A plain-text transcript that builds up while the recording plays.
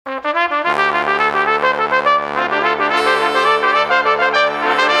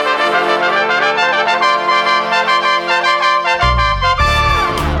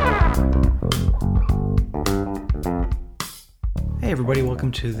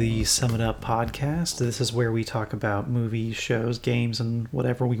welcome to the Sum It Up podcast. This is where we talk about movies, shows, games, and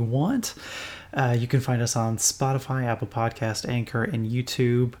whatever we want. You can find us on Spotify, Apple Podcast, Anchor, and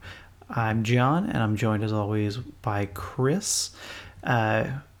YouTube. I'm John, and I'm joined as always by Chris.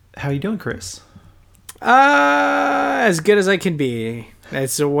 How you doing, Chris? As good as I can be.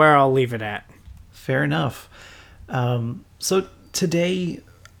 That's where I'll leave it at. Fair enough. So today,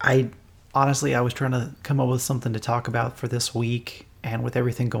 I was trying to come up with something to talk about for this week, and with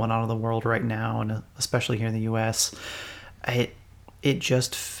everything going on in the world right now, and especially here in the U.S., it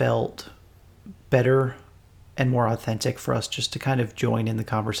just felt better and more authentic for us just to kind of join in the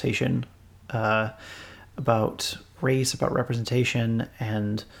conversation about race, about representation,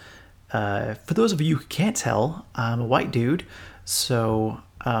 and for those of you who can't tell, I'm a white dude, so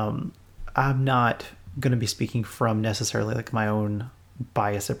I'm not going to be speaking from necessarily like my own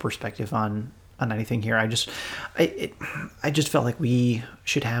bias or perspective on anything here. I just felt like we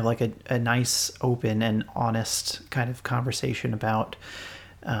should have like a nice, open, and honest kind of conversation about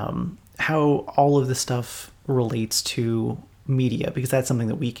how all of this stuff relates to media, because that's something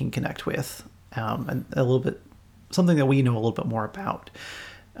that we can connect with, and a little bit something that we know a little bit more about.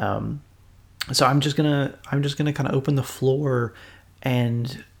 So I'm just gonna kind of open the floor,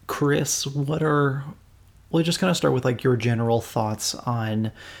 and Chris, we'll just kind of start with like your general thoughts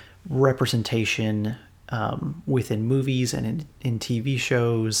on representation within movies and in TV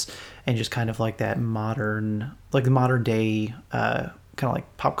shows, and just kind of like that modern day kind of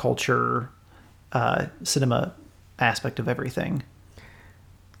like pop culture cinema aspect of everything.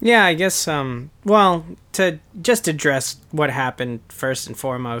 Yeah, I guess, well, to just address what happened first and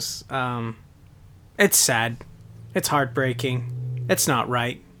foremost, it's sad. It's heartbreaking. It's not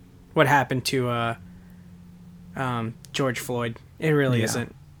right. What happened to George Floyd. It really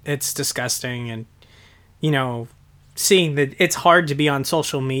isn't. It's disgusting. And, seeing that it's hard to be on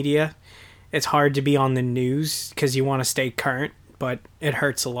social media. It's hard to be on the news because you want to stay current, but it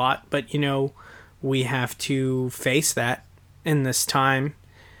hurts a lot. But, we have to face that in this time.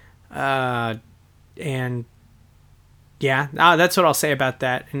 And yeah, that's what I'll say about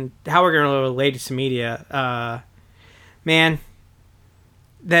that. And how we're going to relate it to media. Man,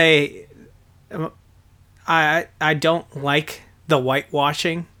 I don't like the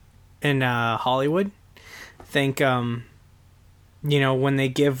whitewashing in Hollywood. I think, when they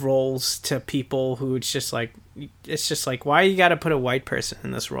give roles to people who it's just like, why you got to put a white person in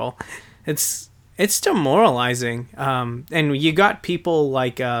this role? It's demoralizing. And you got people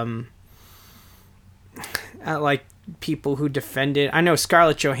like people who defended. I know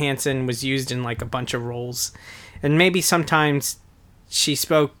Scarlett Johansson was used in like a bunch of roles, and maybe sometimes she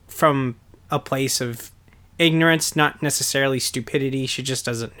spoke from a place of ignorance, not necessarily stupidity. She just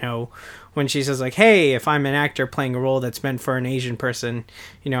doesn't know. When she says like, hey, if I'm an actor playing a role that's meant for an Asian person,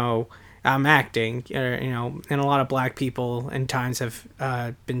 I'm acting, and a lot of black people in times have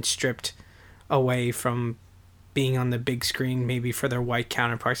been stripped away from being on the big screen, maybe for their white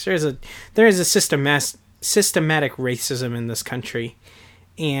counterparts. There is a systematic racism in this country,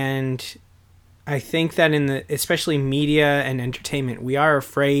 and I think that especially media and entertainment, we are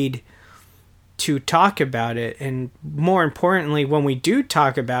afraid to talk about it, and more importantly, when we do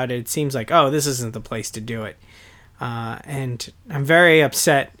talk about it, it seems like, oh, this isn't the place to do it. And I'm very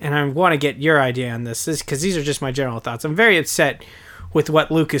upset, and I want to get your idea on this because these are just my general thoughts. I'm very upset with what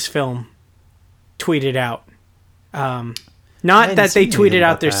Lucasfilm tweeted out. Not that they tweeted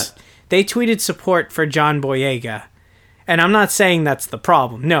out they tweeted support for John Boyega, and I'm not saying that's the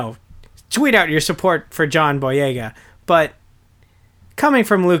problem. No, tweet out your support for John Boyega, but coming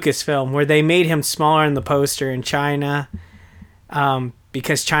from Lucasfilm, where they made him smaller in the poster in China,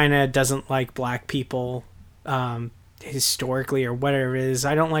 because China doesn't like black people historically or whatever it is.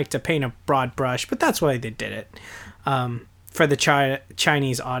 I don't like to paint a broad brush, but that's why they did it for the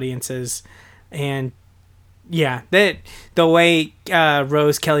Chinese audiences. And yeah, the way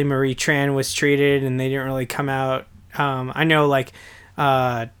Rose Kelly Marie Tran was treated, and they didn't really come out. I know like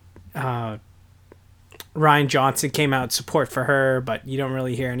Ryan Johnson came out in support for her, but you don't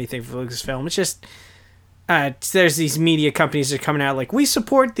really hear anything from Lucasfilm. It's just there's these media companies that are coming out like, we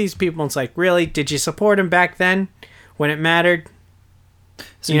support these people. And it's like, really? Did you support them back then when it mattered?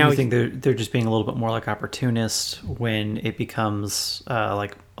 So you think they're just being a little bit more like opportunists when it becomes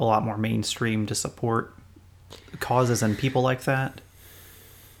like a lot more mainstream to support causes and people like that?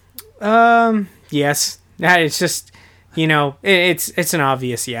 Yes. It's just, it's an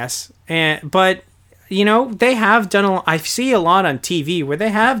obvious yes. But they have done I see a lot on TV where they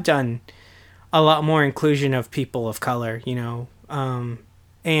have done a lot more inclusion of people of color, and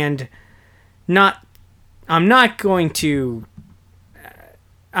I'm not going to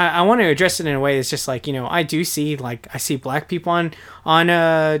I want to address it in a way that's just like, I do see, like, I see black people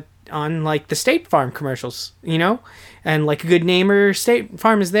on like the State Farm commercials, and like a Good Neighbor State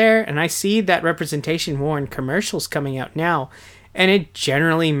Farm is there, and I see that representation more in commercials coming out now, and it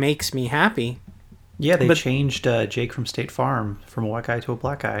generally makes me happy. Yeah, they changed Jake from State Farm from a white guy to a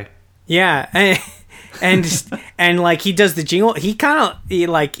black guy. Yeah, and like he does the jingle. He's got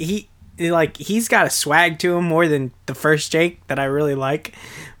a swag to him more than the first Jake that I really like.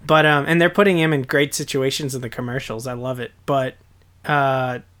 But and they're putting him in great situations in the commercials. I love it. But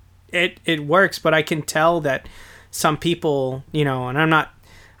it works. But I can tell that some people, and I'm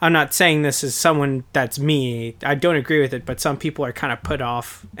not saying this as someone that's me. I don't agree with it, but some people are kind of put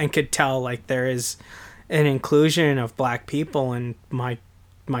off and could tell like there is an inclusion of black people, and my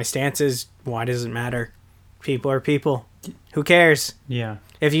stance is, why does it matter? People are people. Who cares? Yeah.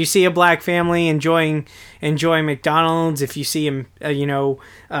 If you see a black family enjoying McDonald's, if you see them,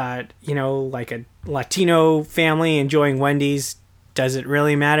 like a Latino family enjoying Wendy's, does it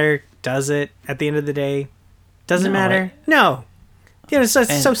really matter? Does it? At the end of the day, does it matter? No. It's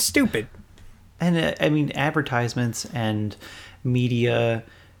so stupid. And I mean, advertisements and media,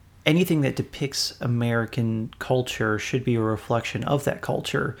 anything that depicts American culture should be a reflection of that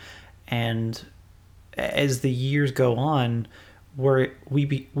culture. And as the years go on,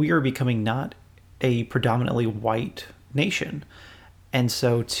 we are becoming not a predominantly white nation, and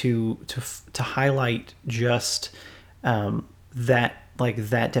so to highlight just that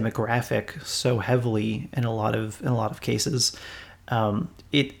demographic so heavily in a lot of cases,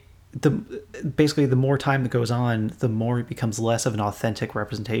 basically the more time that goes on, the more it becomes less of an authentic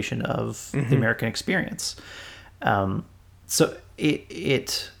representation of the American experience. So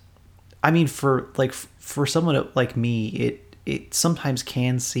I mean, for someone like me, it sometimes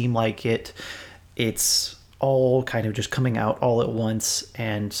can seem like it's all kind of just coming out all at once,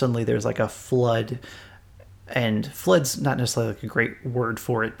 and suddenly there's like a flood. And flood's not necessarily like a great word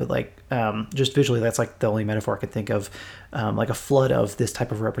for it, but like just visually, that's like the only metaphor I could think of, like a flood of this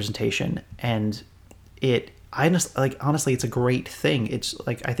type of representation. And honestly, it's a great thing. It's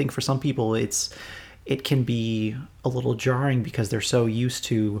like, I think for some people, it can be a little jarring because they're so used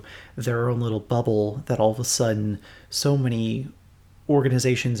to their own little bubble that all of a sudden so many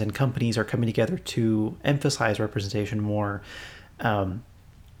organizations and companies are coming together to emphasize representation more.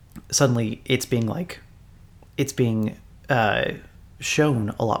 Suddenly it's being shown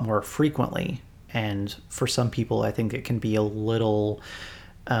a lot more frequently. And for some people, I think it can be a little,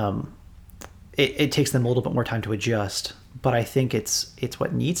 it takes them a little bit more time to adjust. But I think it's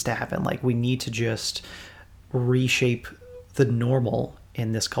what needs to happen. Like, we need to just reshape the normal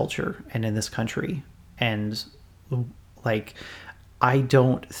in this culture and in this country. And like, I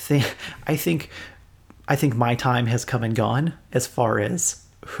think my time has come and gone as far as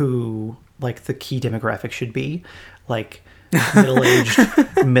who like the key demographic should be, like middle-aged,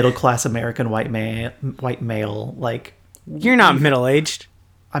 middle-class American white male. Like, you're not middle-aged.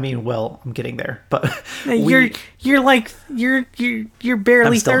 I mean, well, I'm getting there, but you're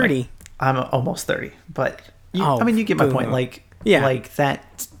barely 30. I'm almost 30, but I mean, you get my point. Like, yeah, like that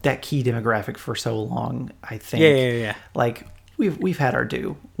key demographic for so long. I think, yeah. Like, we've had our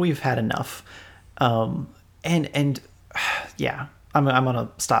due. We've had enough. And yeah, I'm gonna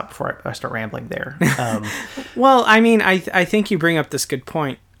stop before I start rambling there. Well, I mean, I think you bring up this good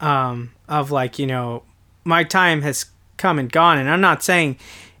point of like, my time has come and gone, and I'm not saying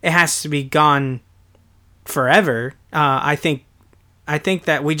it has to be gone forever. I think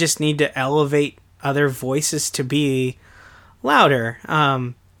that we just need to elevate other voices to be louder.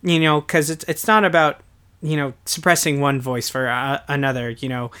 Because it's not about suppressing one voice for another.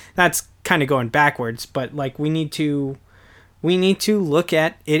 That's kind of going backwards. But like, we need to look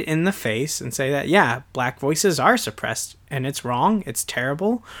at it in the face and say that, yeah, black voices are suppressed, and it's wrong. It's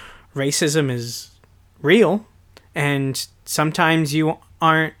terrible. Racism is real. And sometimes you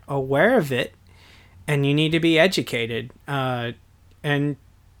aren't aware of it, and you need to be educated. And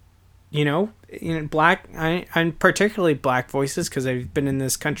black, and particularly black voices, because I've been in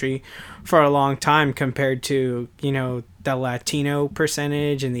this country for a long time compared to the Latino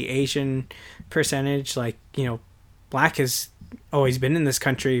percentage and the Asian percentage. Like, black has always been in this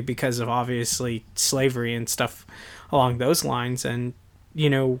country because of obviously slavery and stuff along those lines, and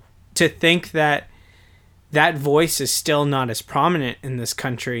to think that voice is still not as prominent in this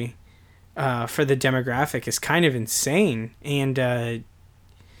country for the demographic is kind of insane. And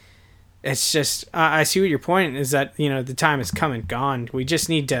it's just, I see what your point is, that the time has come and gone. We just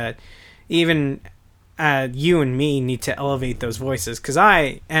need to, even you and me need to elevate those voices, because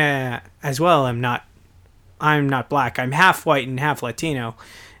I as well am not I'm not black. I'm half white and half Latino,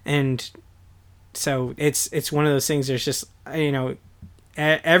 and so it's one of those things. There's just,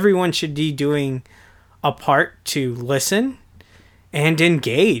 everyone should be doing a part to listen and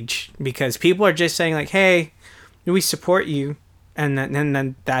engage, because people are just saying like, hey, we support you, and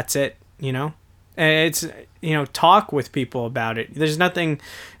then that's it. And it's, talk with people about it. There's nothing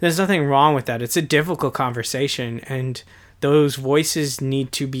wrong with that. It's a difficult conversation, and those voices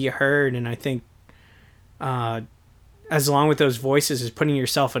need to be heard. And I think as long with those voices is putting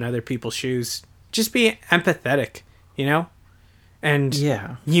yourself in other people's shoes. Just be empathetic, and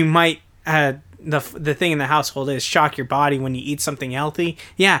Yeah. you might the thing in the household is shock your body when you eat something healthy.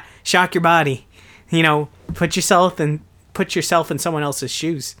 Yeah, shock your body. Put yourself in someone else's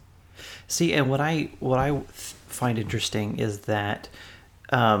shoes. See, and what I find interesting is that,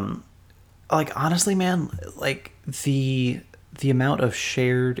 like, honestly, man, like the amount of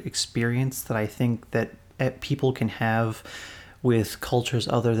shared experience that I think that people can have with cultures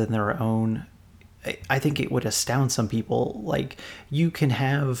other than their own, I think it would astound some people. Like, you can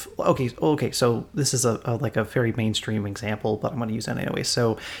have, okay, so this is a very mainstream example, but I'm going to use it anyway.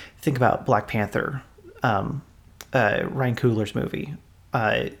 So think about Black Panther, Ryan Coogler's movie.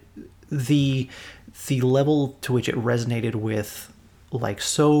 The level to which it resonated with, like,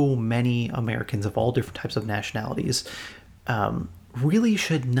 so many Americans of all different types of nationalities, really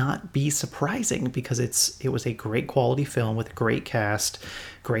should not be surprising, because it was a great quality film with a great cast,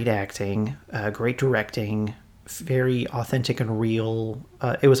 great acting, great directing, very authentic and real.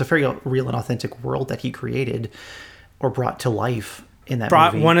 It was a very real and authentic world that he created or brought to life in that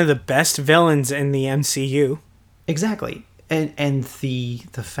movie. One of the best villains in the MCU. Exactly. And the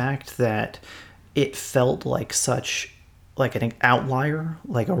fact that it felt like such, like, an outlier,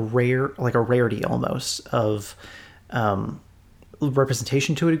 like a rarity almost of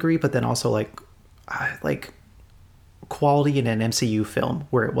representation to a degree, but then also like quality in an MCU film,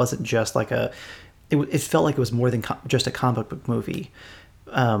 where it wasn't just like it felt like it was more than just a comic book movie.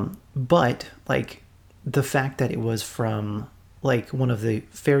 But like the fact that it was from like one of the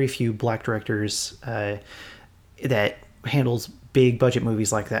very few black directors that handles big budget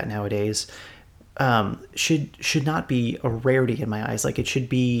movies like that nowadays, should not be a rarity in my eyes. Like, it should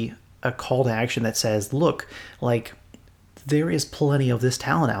be a call to action that says, look, like, there is plenty of this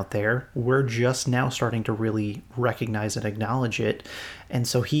talent out there. We're just now starting to really recognize and acknowledge it. And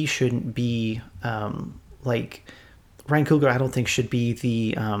so he shouldn't be, like, Ryan Coogler, I don't think should be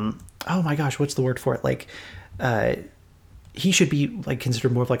the, oh my gosh, what's the word for it? Like, he should be like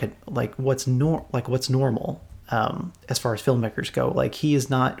considered more of like what's normal, as far as filmmakers go. Like, he is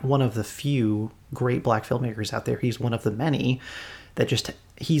not one of the few great black filmmakers out there. He's one of the many that just,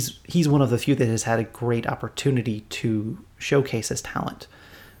 he's one of the few that has had a great opportunity to showcase his talent.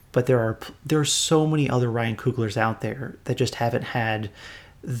 But there are so many other Ryan Cooglers out there that just haven't had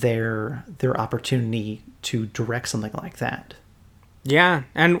their opportunity to direct something like that. Yeah,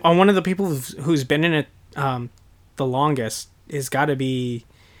 and one of the people who's been in it the longest is got to be,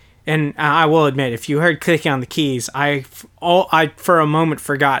 and I will admit, if you heard clicking on the keys, I for a moment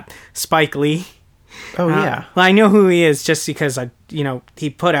forgot Spike Lee. Oh yeah. Well, I know who he is just because he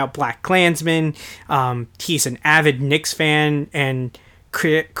put out Black Klansman. He's an avid Knicks fan and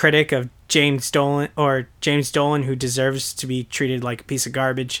critic of James Dolan, who deserves to be treated like a piece of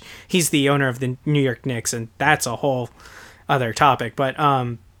garbage. He's the owner of the New York Knicks, and that's a whole other topic. But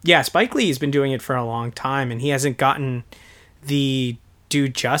yeah, Spike Lee has been doing it for a long time, and he hasn't gotten the due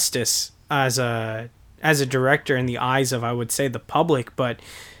justice as a director in the eyes of, I would say, the public. But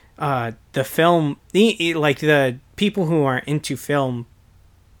the film, like the people who are into film,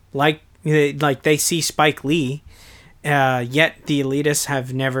 like they see Spike Lee, yet the elitists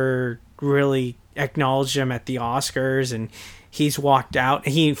have never really acknowledged him at the Oscars, and he's walked out.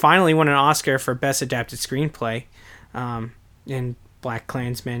 He finally won an Oscar for Best Adapted Screenplay in Black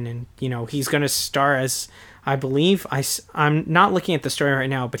Klansman, and he's going to star as, I believe, I'm not looking at the story right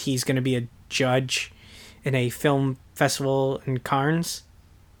now, but he's going to be a judge in a film festival in Cannes.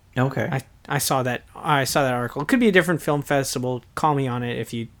 Okay. I saw that article. It could be a different film festival. Call me on it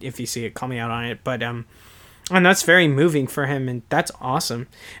if you see it. Call me out on it. But and that's very moving for him, and that's awesome.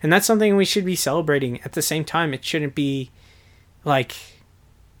 And that's something we should be celebrating. At the same time, it shouldn't be like,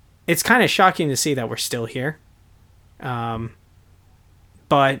 it's kind of shocking to see that we're still here.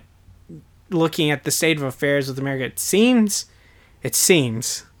 But looking at the state of affairs with America, it seems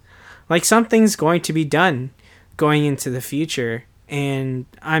like something's going to be done going into the future. And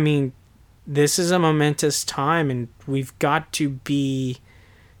I mean, this is a momentous time, and we've got to be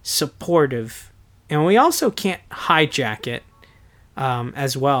supportive. And we also can't hijack it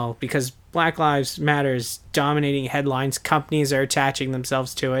as well, because Black Lives Matter is dominating headlines. Companies are attaching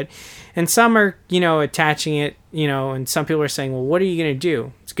themselves to it. And some are, attaching it, and some people are saying, well, what are you going to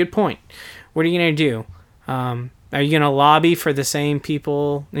do? It's a good point. What are you going to do? Are you going to lobby for the same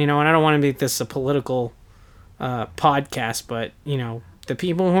people? And I don't want to make this a political podcast, but, the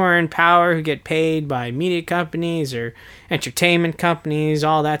people who are in power, who get paid by media companies or entertainment companies,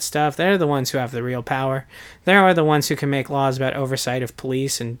 all that stuff, they're the ones who have the real power. They are the ones who can make laws about oversight of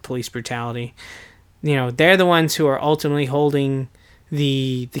police and police brutality. They're the ones who are ultimately holding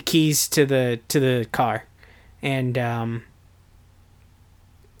the keys to the car. And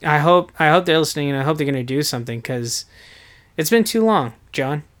I hope they're listening, and I hope they're going to do something, because it's been too long,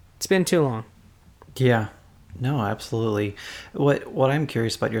 John. It's been too long. Yeah. No, absolutely. What I'm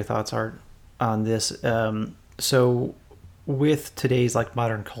curious about your thoughts are on this. So with today's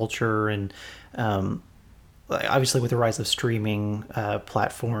modern culture and obviously with the rise of streaming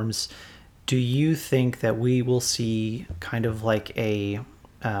platforms, do you think that we will see kind of a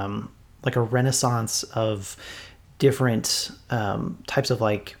renaissance of different types of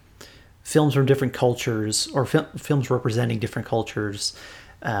films from different cultures, or films representing different cultures,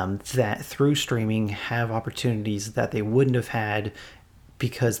 that through streaming have opportunities that they wouldn't have had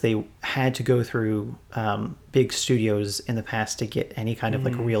because they had to go through big studios in the past to get any kind of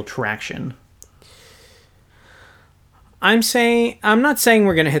real traction? I'm not saying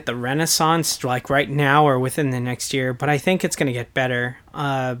we're going to hit the renaissance right now or within the next year, but I think it's going to get better.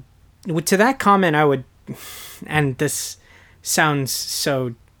 To that comment, I would, and this sounds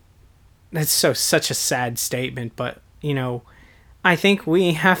such a sad statement, but I think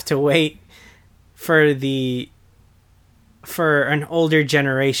we have to wait for an older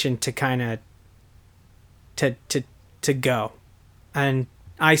generation to kind of to go. And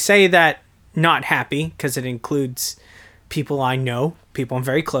I say that not happy, because it includes people I know, people I'm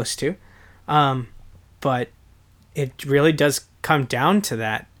very close to. But it really does come down to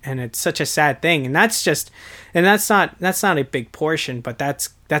that, and it's such a sad thing. And that's not a big portion, but that's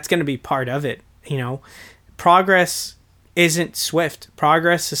going to be part of it. Progress isn't swift.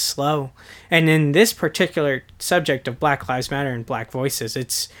 Progress is slow. And in this particular subject of Black Lives Matter and Black voices,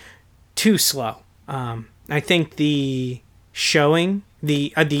 it's too slow. I think the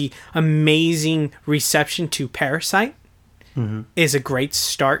amazing reception to Parasite is a great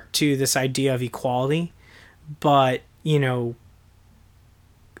start to this idea of equality. But,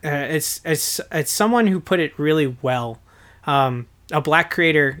 it's someone who put it really well. A Black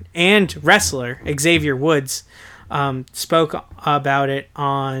creator and wrestler, Xavier Woods, spoke about it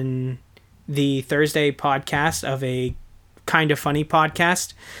on the Thursday podcast of a Kind of Funny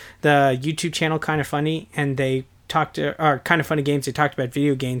podcast, the YouTube channel Kind of Funny, and they talked Kind of Funny Games. They talked about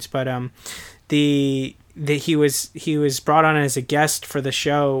video games, but he was brought on as a guest for the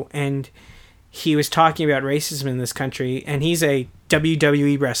show, and he was talking about racism in this country. And he's a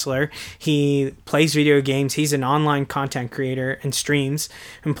WWE wrestler. He plays video games. He's an online content creator and streams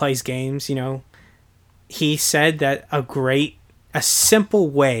and plays games. He said that a simple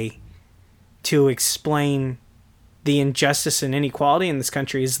way to explain the injustice and inequality in this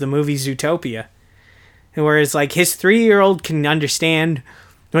country is the movie Zootopia. Whereas his 3-year-old can understand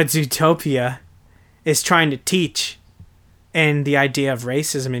what Zootopia is trying to teach and the idea of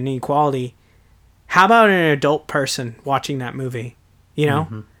racism and inequality. How about an adult person watching that movie?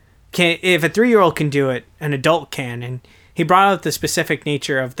 If a 3-year-old can do it, an adult can. And he brought out the specific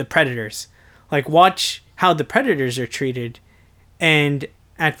nature of the predators. Watch how the predators are treated. And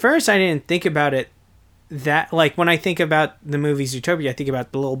at first I didn't think about it that, when I think about the movie Zootopia, I think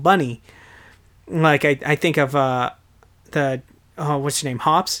about the little bunny. I think of what's her name,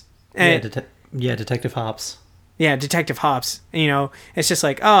 Hops? And, Detective Hops. Yeah, Detective Hops. It's just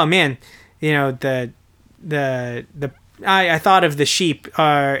I thought of the sheep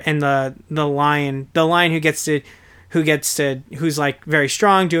and the lion who's very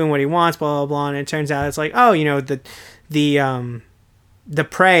strong, doing what he wants, blah blah blah, and it turns out it's the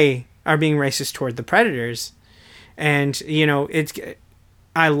prey are being racist toward the predators. And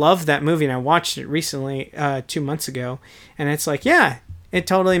I love that movie, and I watched it recently 2 months ago, and it's it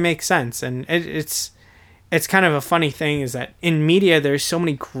totally makes sense. And it's kind of a funny thing is that in media there's so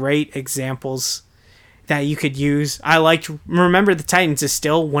many great examples that you could use. I liked Remember the Titans is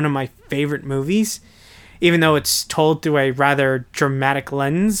still one of my favorite movies, even though it's told through a rather dramatic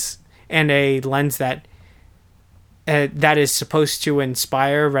lens, and a lens that is supposed to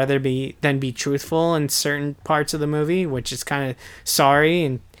inspire rather than be truthful in certain parts of the movie, which is kind of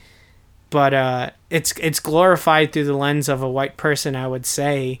sorry. But it's glorified through the lens of a white person, I would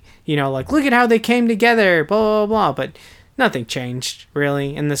say. Look at how they came together, blah blah blah. But nothing changed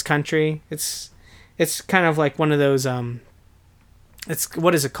really in this country. It's kind of like one of those it's,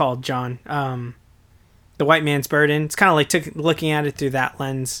 what is it called, John? The White Man's Burden. It's kind of like looking at it through that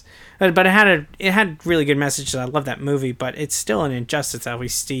lens. But it had really good messages. I love that movie, but it's still an injustice that we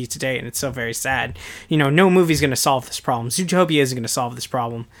see today, and it's so very sad. No movie's going to solve this problem. Zootopia isn't going to solve this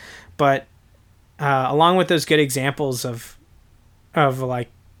problem. But along with those good examples of like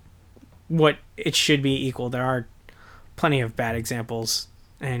what it should be equal, there are plenty of bad examples.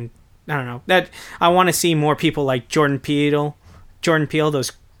 And I don't know. That I want to see more people like Jordan Peele,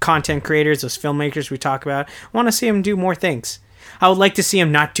 those content creators, those filmmakers we talk about. I want to see him do more things. I would like to see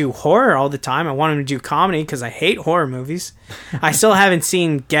him not do horror all the time. I want him to do comedy because I hate horror movies. I still haven't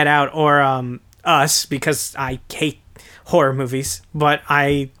seen Get Out or Us because I hate horror movies. But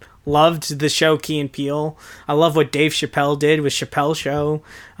I loved the show Key and Peele. I love what Dave Chappelle did with Chappelle Show.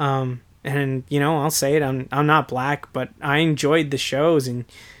 And I'll say it. I'm not black, but I enjoyed the shows. And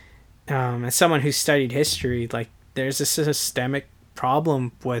as someone who studied history, like there's a systemic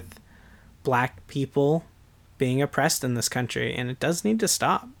problem with black people being oppressed in this country, and it does need to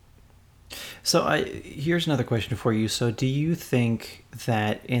stop. So here's another question for you. So do you think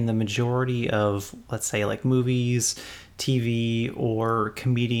that in the majority of, let's say, like movies, TV, or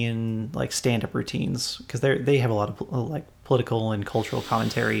comedian like stand-up routines, because they have a lot of like political and cultural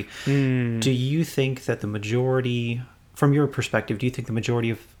commentary, do you think that the majority, from your perspective, do you think the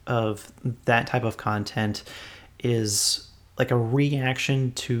majority of that type of content is like a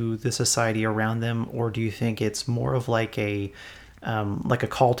reaction to the society around them, or do you think it's more of like a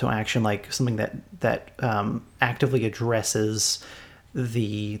call to action, like something that actively addresses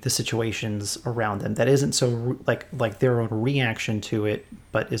the situations around them, that isn't so like their own reaction to it,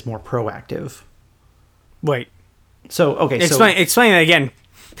 but is more proactive? Wait. So okay, explain it again.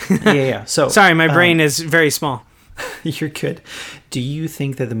 yeah. So sorry, my brain is very small. You're good. Do you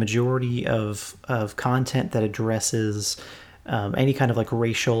think that the majority of content that addresses any kind of like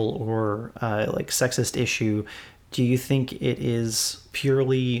racial or like sexist issue, do you think it is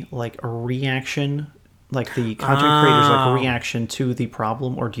purely like a reaction, like the content creators like a reaction to the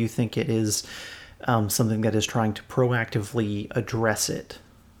problem, or do you think it is something that is trying to proactively address it?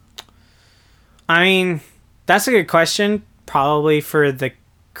 I mean, that's a good question, probably for the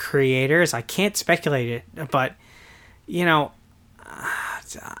creators. I can't speculate it, but I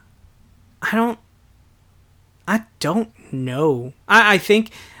don't know. I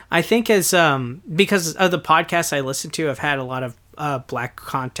think as because of the podcasts I listen to, I've had a lot of black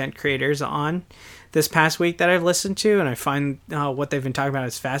content creators on this past week that I've listened to, and I find what they've been talking about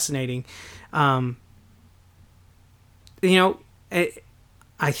is fascinating. I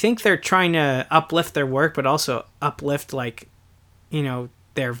think they're trying to uplift their work, but also uplift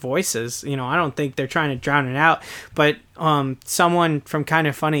their voices. I don't think they're trying to drown it out. But someone from Kind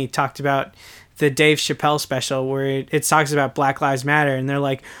of Funny talked about the Dave Chappelle special where it talks about Black Lives Matter, and they're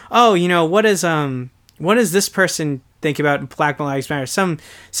like, oh, what does this person think about Black Lives Matter? Some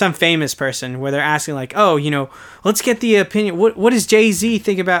famous person, where they're asking like, oh, let's get the opinion. What does Jay-Z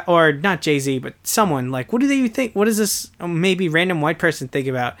think about, or not Jay-Z, but someone, like, what do they think? What does this maybe random white person think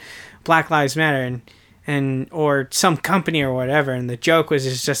about Black Lives Matter and or some company or whatever? And the joke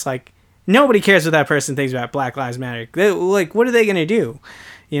was just like, nobody cares what that person thinks about Black Lives Matter. Like, what are they gonna do?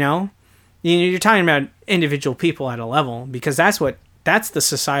 You're talking about individual people at a level, because that's the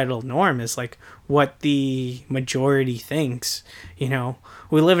societal norm, is like what the majority thinks. We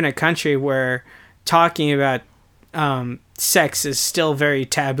live in a country where talking about sex is still very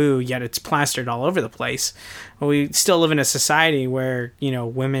taboo, yet it's plastered all over the place. We still live in a society where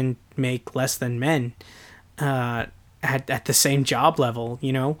women make less than men at the same job level,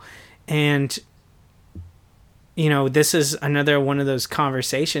 and this is another one of those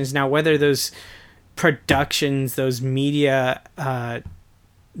conversations. Now, whether those productions, those media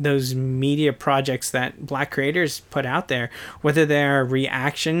projects that black creators put out there, whether they're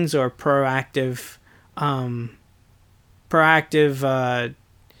reactions or proactive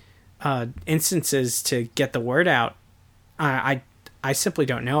instances to get the word out, I simply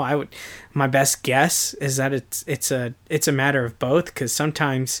don't know. My best guess is that it's a matter of both, because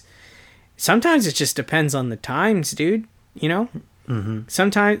sometimes it just depends on the times, dude. Mm-hmm.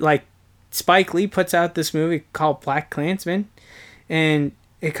 Sometimes, like, Spike Lee puts out this movie called BlacKkKlansman, and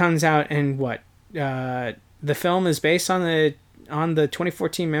it comes out, and the film is based on the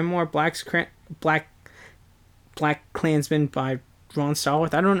 2014 memoir BlacKkKlansman by Ron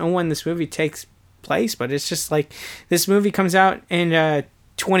Stallworth. I don't know when this movie takes place, but it's just like, this movie comes out in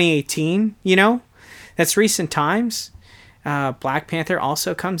 2018. That's recent times. Black Panther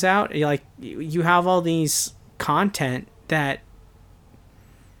also comes out. You have all these content that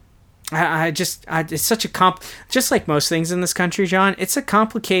it's such a just like most things in this country, John, it's a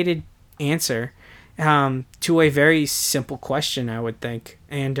complicated answer to a very simple question, I would think.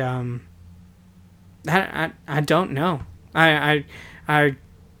 And I don't know. I'm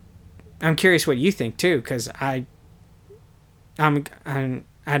curious what you think too, because I don't know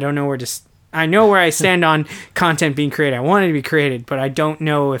I know where I stand on content being created. I want it to be created, but I don't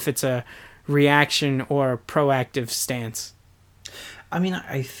know if it's a reaction or a proactive stance. I mean,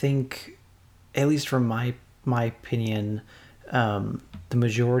 I think, at least from my opinion, the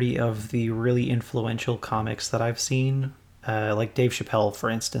majority of the really influential comics that I've seen, like Dave Chappelle, for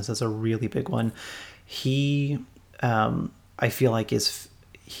instance, is a really big one. He, I feel like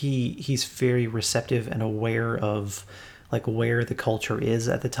he's very receptive and aware of like where the culture is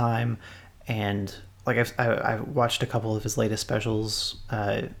at the time, and like I've watched a couple of his latest specials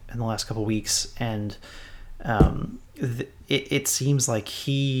in the last couple of weeks, and it seems like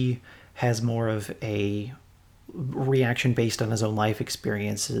he has more of a reaction based on his own life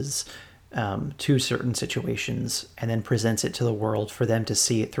experiences to certain situations, and then presents it to the world for them to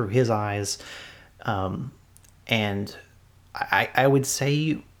see it through his eyes. And I would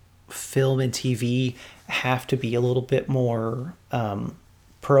say film and TV have to be a little bit more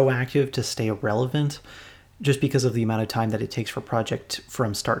proactive to stay relevant, just because of the amount of time that it takes for a project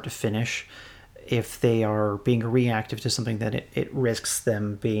from start to finish. If they are being reactive to something, that it risks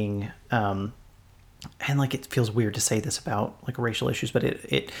them being and like, it feels weird to say this about like racial issues, but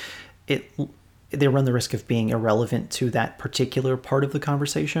they run the risk of being irrelevant to that particular part of the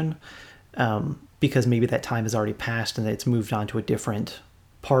conversation, because maybe that time has already passed and it's moved on to a different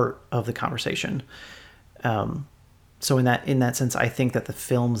part of the conversation. So in that sense, I think that the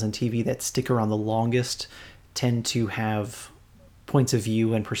films and TV that stick around the longest tend to have points of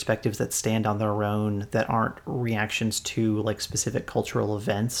view and perspectives that stand on their own, that aren't reactions to like specific cultural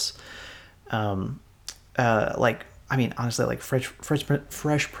events. Like, I mean, honestly, like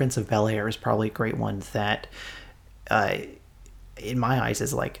Fresh Prince of Bel-Air is probably a great one that, in my eyes,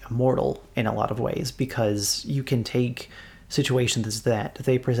 is like immortal in a lot of ways, because you can take situations that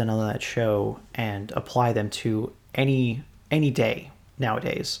they present on that show and apply them to any day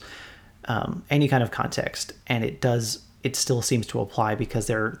nowadays, any kind of context, and it still seems to apply, because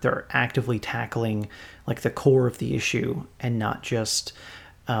they're actively tackling like the core of the issue, and not just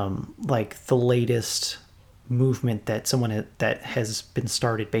like the latest movement that that has been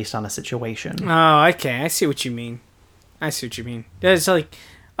started based on a situation. Oh, okay, I see what you mean. It's like,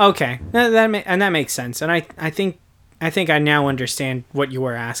 okay, that makes sense, and I think I now understand what you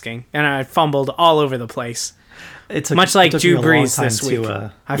were asking, and I fumbled all over the place. Much like Drew Brees this week.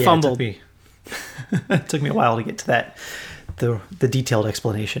 I fumbled. It took me a while to get to that, the detailed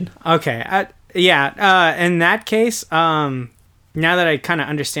explanation. Okay, in that case, now that I kind of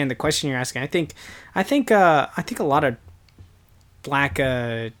understand the question you're asking, I think a lot of black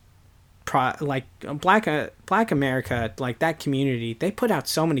America, like that community, they put out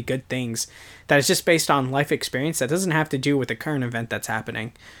so many good things that is just based on life experience that doesn't have to do with the current event that's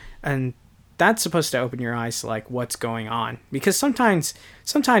happening, and that's supposed to open your eyes to like what's going on, because sometimes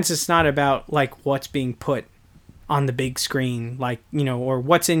it's not about like what's being put on the big screen, like, you know, or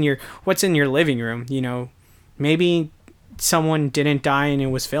what's in your living room. You know, maybe someone didn't die and it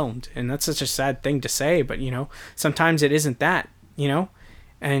was filmed, and that's such a sad thing to say, but you know, sometimes it isn't that, you know,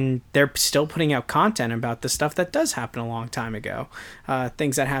 and they're still putting out content about the stuff that does happen a long time ago,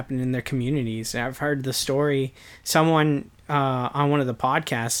 things that happen in their communities. I've heard the story, someone on one of the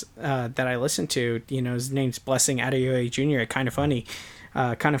podcasts that I listened to, you know, his name's Blessing Adeoye Jr. at Kind of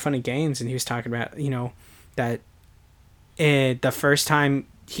Funny Games, and he was talking about, you know, that the first time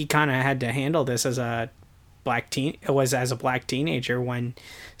he kind of had to handle this as a black teenager, when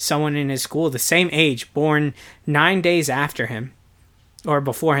someone in his school, the same age, born 9 days after him or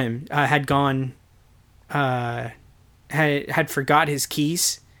before him, had gone, had forgot his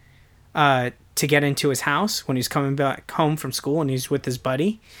keys to get into his house when he was coming back home from school, and he was with his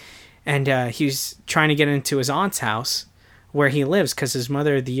buddy, and he was trying to get into his aunt's house where he lives, because his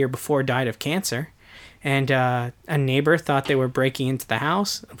mother the year before died of cancer, and a neighbor thought they were breaking into the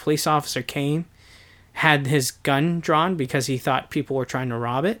house. A police officer came, had his gun drawn because he thought people were trying to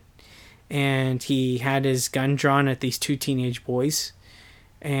rob it, and he had his gun drawn at these two teenage boys,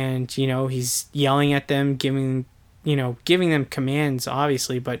 and you know, he's yelling at them, giving them commands,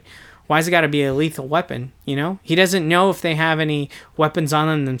 obviously, but why's it got to be a lethal weapon? You know, he doesn't know if they have any weapons on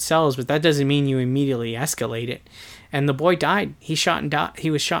them themselves, but that doesn't mean you immediately escalate it. And the boy died. He was shot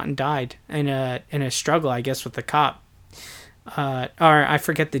and died in a struggle, I guess, with the cop. Or I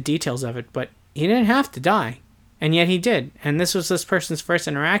forget the details of it, but he didn't have to die. And yet he did. And this was this person's first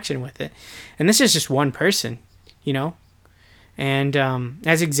interaction with it. And this is just one person, you know? And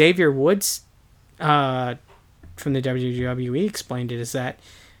as Xavier Woods from the WWE explained it, is that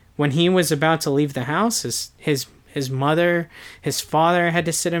when he was about to leave the house, his mother, his father had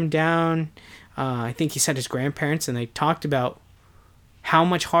to sit him down. I think he said his grandparents, and they talked about how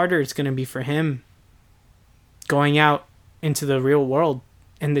much harder it's going to be for him going out into the real world,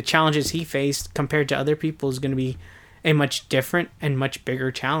 and the challenges he faced compared to other people is going to be a much different and much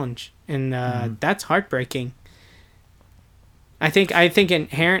bigger challenge. And that's heartbreaking. I think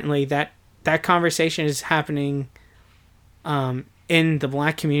inherently that conversation is happening in the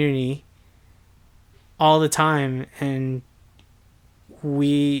Black community all the time, and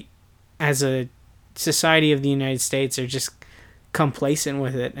we as a society of the United States are just complacent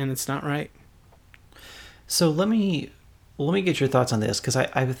with it, and it's not right. So let me get your thoughts on this, because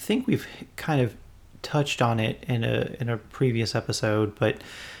I think we've kind of touched on it in a previous episode, but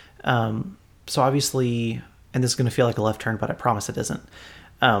so obviously, and this is going to feel like a left turn, but I promise it isn't.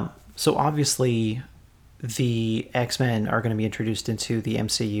 So obviously, the X-Men are going to be introduced into the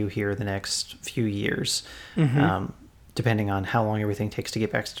MCU here the next few years, depending on how long everything takes to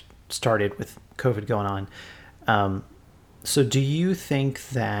get back started with COVID going on. So do you think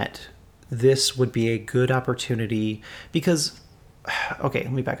that this would be a good opportunity? Because, okay,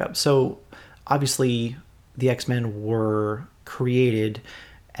 let me back up. So obviously the X-Men were created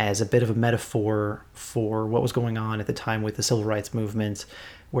as a bit of a metaphor for what was going on at the time with the civil rights movement,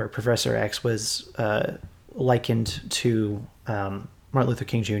 where Professor X was likened to Martin Luther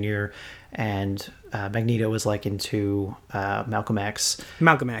King Jr. and Magneto was likened to Malcolm X.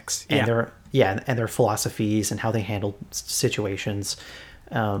 Malcolm X, and their philosophies and how they handled situations.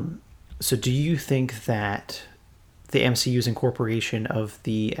 So do you think that the MCU's incorporation of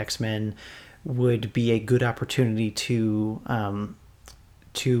the X-Men would be a good opportunity to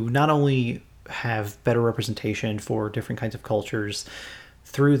not only have better representation for different kinds of cultures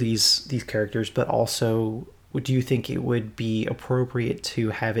through these characters, but also do you think it would be appropriate to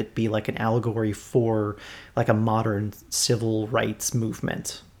have it be like an allegory for like a modern civil rights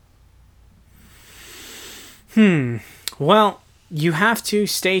movement? Well, you have to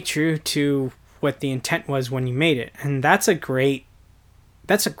stay true to what the intent was when you made it. And that's a great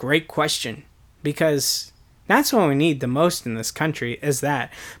question, because that's what we need the most in this country is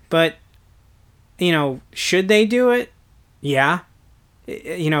that. But, should they do it? Yeah.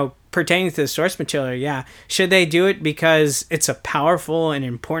 Pertaining to the source material, yeah. Should they do it because it's a powerful and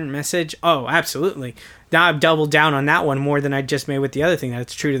important message? Oh, absolutely. Now I've doubled down on that one more than I just made with the other thing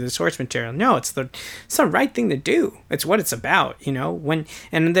that's true to the source material. No, it's the right thing to do. It's what it's about,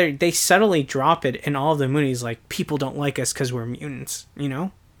 they subtly drop it in all of the movies, like people don't like us because we're mutants,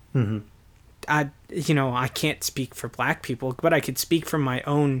 Mm-hmm. I can't speak for Black people, but I could speak from my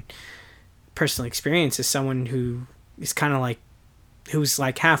own personal experience as someone who is kind of like, who's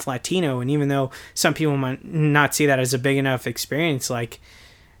like half Latino, and even though some people might not see that as a big enough experience, like,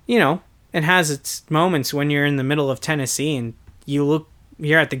 it has its moments when you're in the middle of Tennessee and you're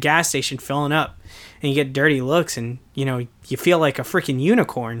at the gas station filling up and you get dirty looks and, you feel like a freaking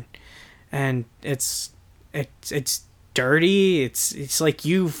unicorn, and it's dirty. It's like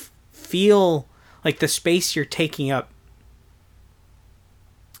you feel like the space you're taking up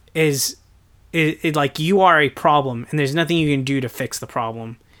is like you are a problem and there's nothing you can do to fix the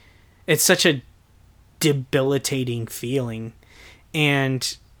problem. It's such a debilitating feeling.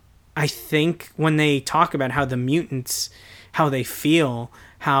 And I think when they talk about how the mutants, how they feel,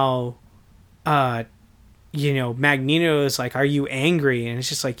 how Magneto is like, are you angry? And it's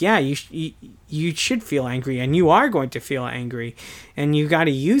just like, yeah, you should feel angry, and you are going to feel angry, and you got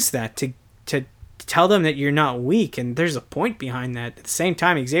to use that to tell them that you're not weak, and there's a point behind that. At the same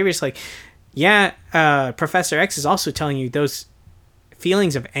time, Xavier's like, yeah, Professor X is also telling you those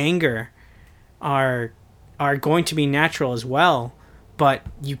feelings of anger are going to be natural as well, but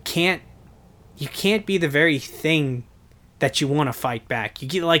you can't be the very thing that you want to fight back. You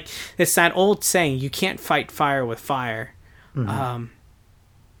get, like, it's that old saying, you can't fight fire with fire. Mm-hmm.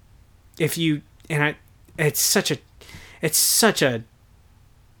 It's such a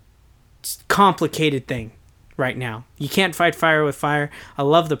complicated thing right now. You can't fight fire with fire. I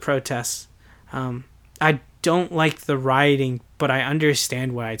love the protests. I don't like the rioting, but I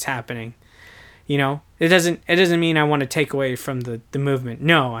understand why it's happening. It doesn't mean I want to take away from the movement.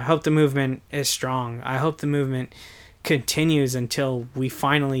 No, I hope the movement is strong. I hope the movement continues until we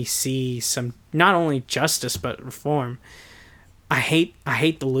finally see some, not only justice, but reform. I hate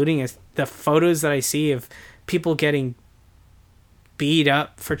the looting. The photos that I see of people getting beat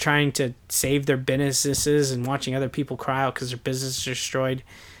up for trying to save their businesses and watching other people cry out because their business is destroyed.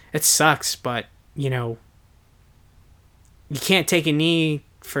 It sucks, but, you know, you can't take a knee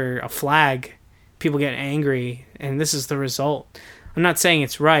for a flag. People get angry, and this is the result. I'm not saying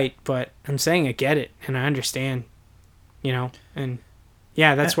it's right, but I'm saying I get it, and I understand, you know, and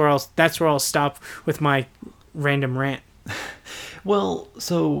yeah, that's where I'll stop with my random rant. Well,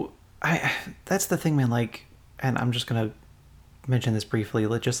 so that's the thing, man, like, and I'm just going to mention this briefly,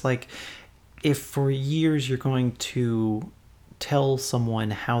 just like, if for years you're going to tell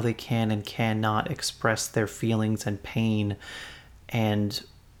someone how they can and cannot express their feelings and pain, and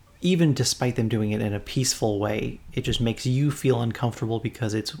even despite them doing it in a peaceful way, it just makes you feel uncomfortable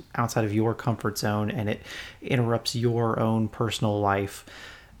because it's outside of your comfort zone and it interrupts your own personal life.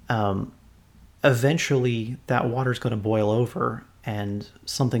 Eventually that water's going to boil over and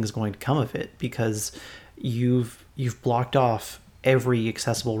something's going to come of it, because you've blocked off every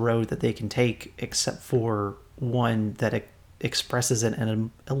accessible road that they can take except for one that expresses it in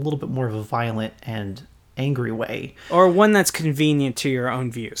a little bit more of a violent and angry way, or one that's convenient to your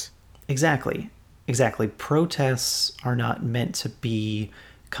own views. Exactly. Protests are not meant to be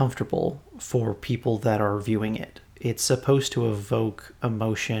comfortable for people that are viewing it. It's supposed to evoke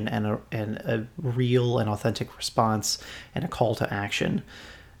emotion and a real and authentic response and a call to action.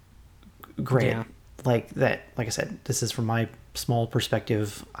 Great. Yeah. Like I said, this is from my small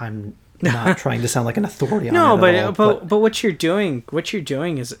perspective. I'm not trying to sound like an authority on it at all, but what you're doing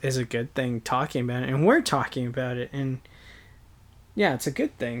is a good thing, talking about it, and we're talking about it, and yeah, it's a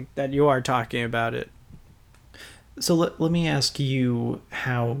good thing that you are talking about it. So let me ask you,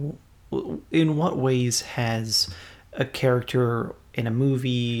 in what ways has a character in a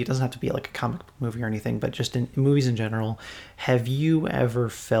movie, it doesn't have to be like a comic book movie or anything, but just in movies in general, have you ever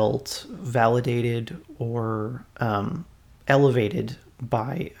felt validated or elevated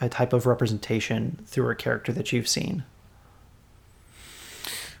by a type of representation through a character that you've seen?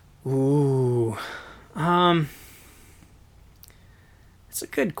 Ooh. It's a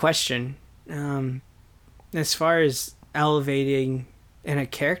good question. As far as elevating in a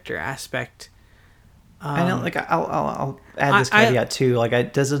character aspect, I know, like, I'll add this caveat too. Like,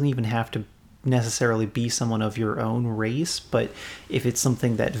 it doesn't even have to necessarily be someone of your own race, but if it's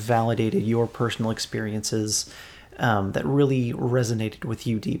something that validated your personal experiences, that really resonated with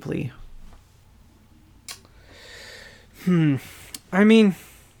you deeply. I mean,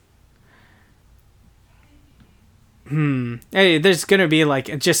 hey, there's gonna be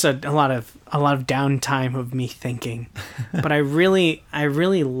like just a lot of downtime of me thinking, but I really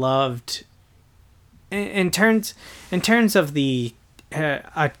loved, in terms of the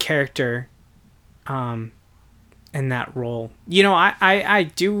a character, in that role. You know,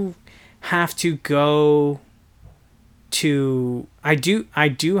 I do have to go to I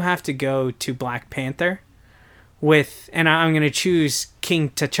do have to go to Black Panther and I'm gonna choose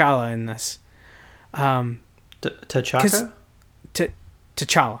King T'Challa in this. T'Chaka?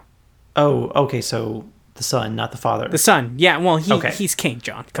 T'Challa. Oh, okay, so the son, not the father. The son, yeah. Well, he's king,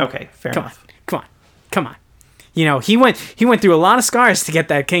 John. Fair enough. Come on. You know, he went through a lot of scars to get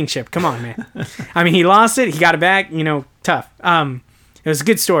that kingship. Come on, man. I mean, he lost it, he got it back. You know, tough. It was a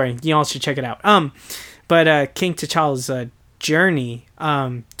good story. You all should check it out. But King T'Challa's journey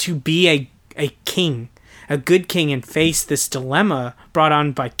to be a king, a good king, and face this dilemma brought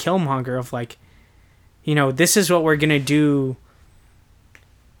on by Killmonger of like, you know, this is what we're going to do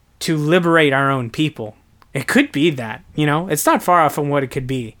to liberate our own people. It could be that, you know, it's not far off from what it could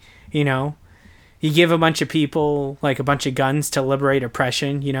be, you know. You give a bunch of people, like, a bunch of guns to liberate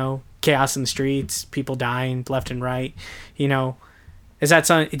oppression, you know, chaos in the streets, people dying left and right, you know. Is that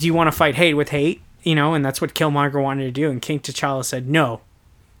something, do you want to fight hate with hate? You know, and that's what Killmonger wanted to do. And King T'Challa said, no,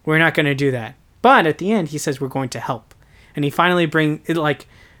 we're not going to do that. But at the end, he says, we're going to help. And he finally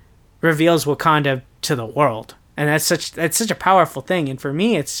reveals Wakanda to the world. And that's such a powerful thing. And for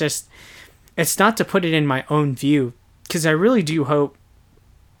me, it's not to put it in my own view, because I really do hope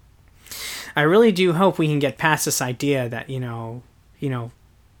we can get past this idea that, you know,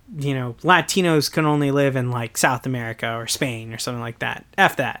 Latinos can only live in like South America or Spain or something like that.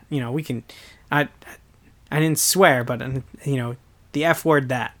 F that. You know, we can, I didn't swear, but, you know, the F word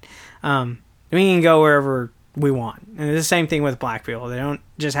that. We can go wherever we want. And it's the same thing with black people. They don't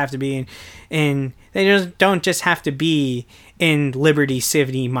just have to be don't just have to be in Liberty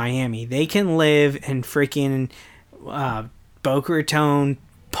City, Miami. They can live in freaking Boca Raton,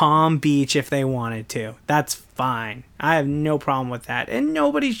 Palm Beach if they wanted to. That's fine. I have no problem with that. And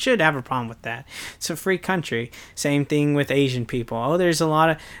nobody should have a problem with that. It's a free country. Same thing with Asian people. Oh, there's a lot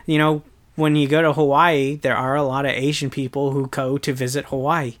of, you know, when you go to Hawaii, there are a lot of Asian people who go to visit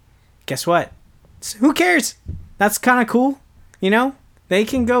Hawaii. Guess what? Who cares? That's kind of cool. They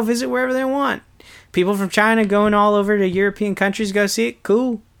can go visit wherever they want. People from China going all over to European countries go see it.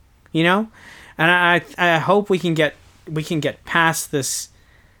 Cool. And I hope we can get past this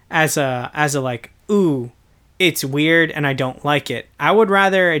as a like, ooh, it's weird and I don't like it. I would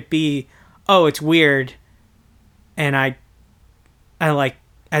rather it be, oh, it's weird and I like,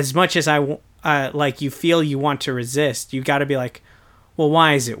 as much as like you feel you want to resist, you got to be like, well,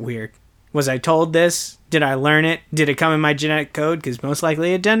 why is it weird? Was I told this? Did I learn it? Did it come in my genetic code? Because most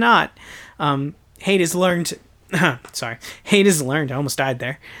likely it did not. Hate is learned. Sorry. Hate is learned. I almost died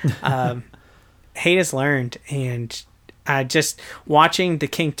there. Hate is learned. And just watching The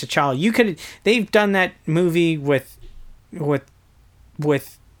King T'Challa, they've done that movie with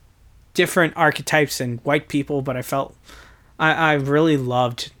different archetypes and white people, but I felt I really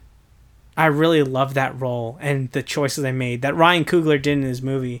loved that role and the choices they made that Ryan Coogler did in his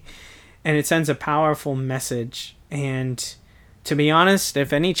movie. And it sends a powerful message. And to be honest,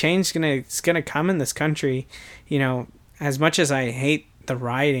 if any change is gonna come in this country, as much as I hate the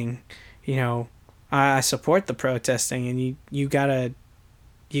rioting, I support the protesting. And you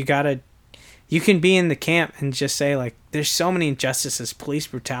can be in the camp and just say, like, there's so many injustices, police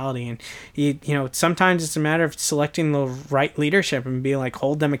brutality, and sometimes it's a matter of selecting the right leadership and be like,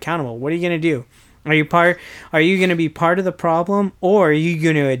 hold them accountable. What are you gonna do? Are you gonna be part of the problem, or are you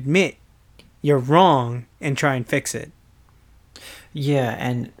gonna admit you're wrong and try and fix it? Yeah,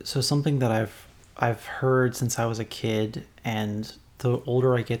 and so something that I've heard since I was a kid, and the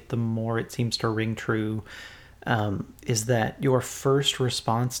older I get, the more it seems to ring true, is that your first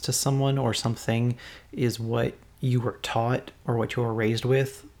response to someone or something is what you were taught or what you were raised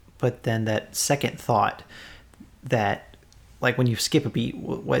with, but then that second thought, that, like, when you skip a beat,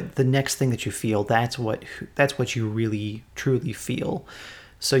 what the next thing that you feel, that's what you really truly feel.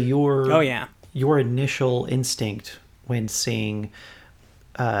 So your initial instinct when seeing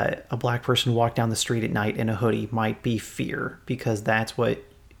a black person walk down the street at night in a hoodie might be fear, because that's what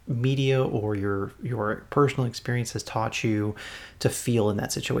media or your personal experience has taught you to feel in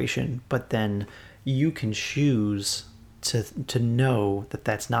that situation. But then you can choose to know that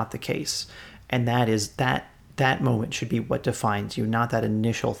that's not the case, and that is that moment should be what defines you, not that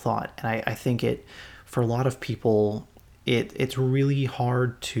initial thought. And I think for a lot of people, it's really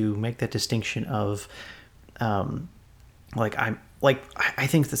hard to make that distinction of I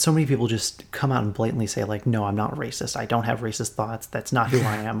think that so many people just come out and blatantly say, like, no, I'm not racist. I don't have racist thoughts. That's not who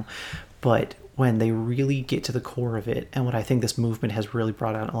I am. But when they really get to the core of it, and what I think this movement has really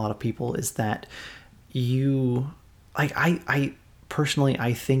brought out in a lot of people, is that I personally,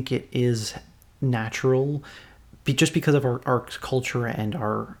 I think it is natural, just because of our culture and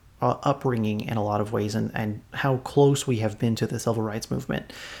our upbringing in a lot of ways, and how close we have been to the civil rights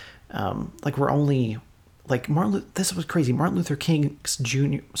movement. We're only... Like, this was crazy. Martin Luther King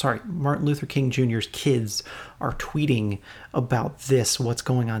Jr.'s kids are tweeting about what's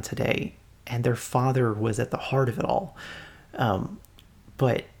going on today, and their father was at the heart of it all.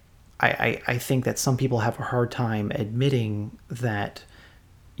 But I think that some people have a hard time admitting that,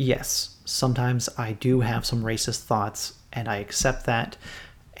 yes, sometimes I do have some racist thoughts, and I accept that,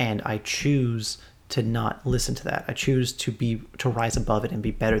 and I choose to not listen to that. I choose to rise above it and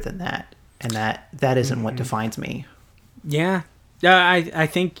be better than that. And that isn't what defines me. Yeah. I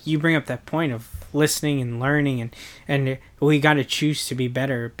think you bring up that point of listening and learning, and we got to choose to be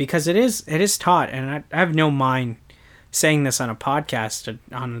better, because it is taught. And I have no mind saying this on a podcast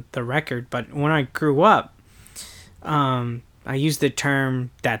on the record, but when I grew up, I used the term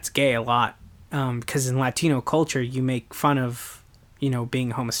 "that's gay" a lot, because in Latino culture you make fun of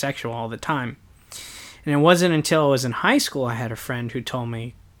being homosexual all the time. And it wasn't until I was in high school I had a friend who told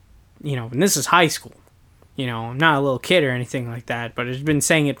me, and this is high school, I'm not a little kid or anything like that, but I've been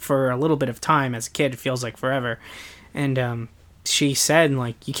saying it for a little bit of time. As a kid, it feels like forever. And she said,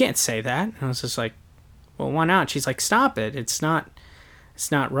 like, you can't say that. And I was just like, well, why not? She's like, stop it. It's not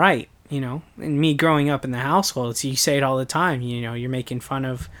right. And me growing up in the household, you say it all the time. You're making fun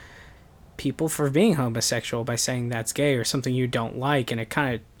of people for being homosexual by saying that's gay or something you don't like. And it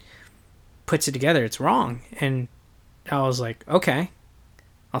kind of puts it together. It's wrong. And I was like, okay,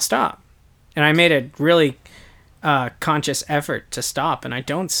 I'll stop. And I made a really conscious effort to stop, and I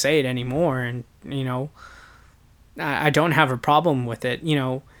don't say it anymore. And I don't have a problem with it.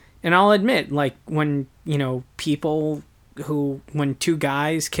 And I'll admit, like, when when two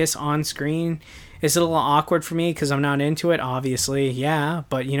guys kiss on screen, it's a little awkward for me because I'm not into it, obviously. Yeah,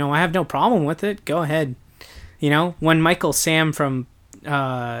 but I have no problem with it. Go ahead. When Michael Sam from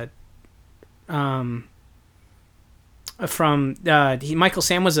Michael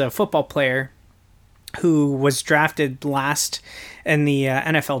Sam was a football player who was drafted last in the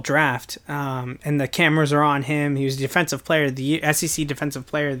NFL draft, and the cameras are on him. He was defensive player of the year, SEC defensive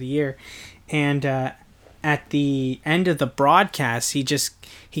player of the year, and at the end of the broadcast, he was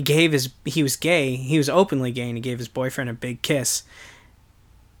gay. He was openly gay, and he gave his boyfriend a big kiss.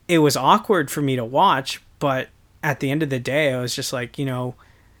 It was awkward for me to watch, but at the end of the day, I was just like,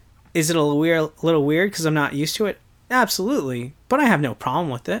 is it a little weird because I'm not used to it? Absolutely, but I have no problem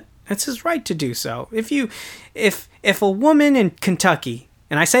with it. It's his right to do so. If a woman in Kentucky,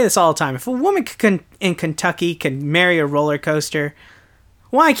 and I say this all the time, if a woman in Kentucky can marry a roller coaster,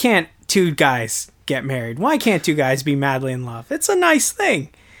 why can't two guys get married? Why can't two guys be madly in love? It's a nice thing.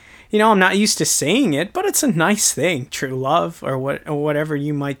 I'm not used to saying it, but it's a nice thing. True love, or whatever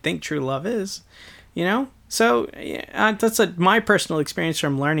you might think true love is. So that's my personal experience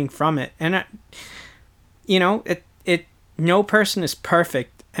from learning from it, and no person is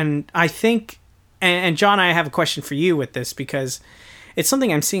perfect, and I think, and John, I have a question for you with this because it's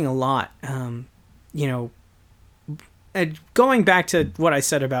something I'm seeing a lot. Going back to what I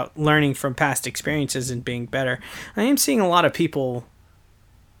said about learning from past experiences and being better, I am seeing a lot of people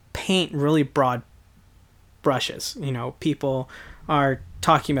paint really broad brushes. People are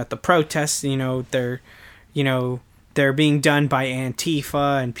talking about the protests. They're being done by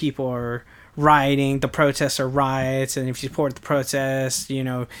Antifa, and people are rioting. The protests are riots, and if you support the protests,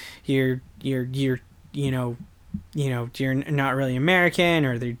 you're not really American,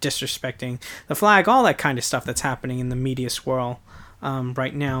 or they're disrespecting the flag. All that kind of stuff that's happening in the media swirl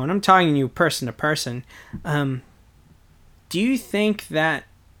right now. And I'm talking to you person to person. Do you think that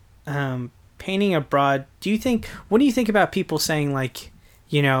painting a broad? What do you think about people saying like,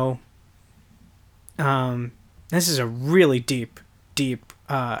 this is a really deep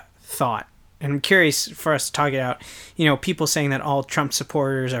thought, and I'm curious for us to talk it out. People saying that all Trump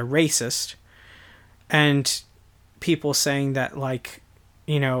supporters are racist, and people saying that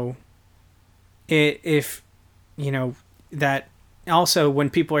that also when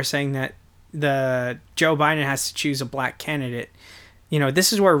people are saying that the Joe Biden has to choose a black candidate,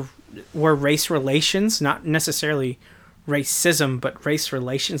 this is where race relations, not necessarily racism, but race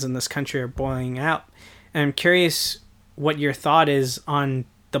relations in this country are boiling out. And I'm curious what your thought is on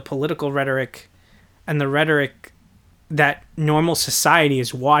the political rhetoric and the rhetoric that normal society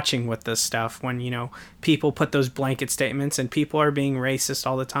is watching with this stuff when, people put those blanket statements and people are being racist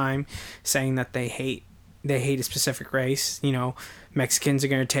all the time, saying that they hate a specific race. Mexicans are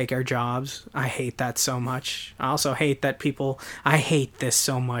going to take our jobs. I hate that so much. I also hate that I hate this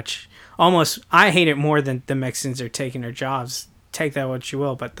so much. I hate it more than the Mexicans are taking our jobs. Take that what you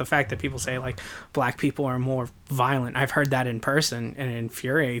will, but the fact that people say like black people are more violent, I've heard that in person, and it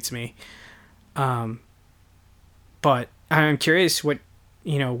infuriates me. But I'm curious what,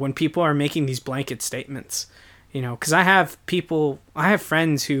 when people are making these blanket statements, because I have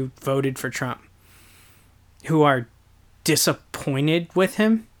friends who voted for Trump who are disappointed with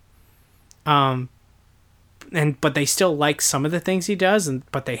him, but they still like some of the things he does,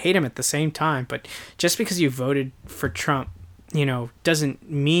 but they hate him at the same time. But just because you voted for Trump, doesn't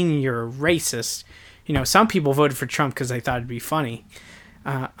mean you're a racist. Some people voted for Trump because they thought it'd be funny.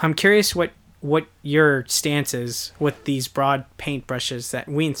 I'm curious what your stance is with these broad paintbrushes that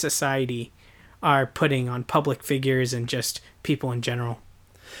we in society are putting on public figures and just people in general.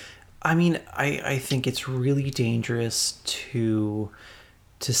 I mean, I think it's really dangerous to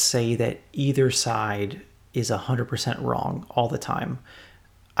say that either side is 100% wrong all the time.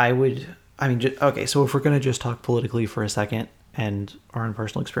 Okay, so if we're going to just talk politically for a second and our own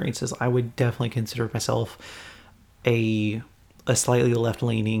personal experiences, I would definitely consider myself a slightly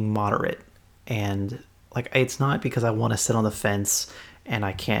left-leaning moderate. And it's not because I want to sit on the fence and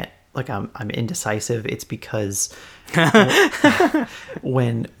I can't, I'm indecisive. It's because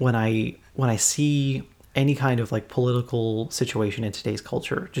when I see any kind of political situation in today's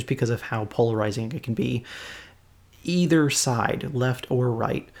culture, just because of how polarizing it can be, either side, left or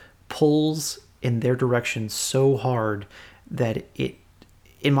right, pulls in their direction so hard that it,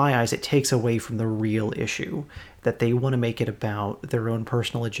 in my eyes, it takes away from the real issue, that they want to make it about their own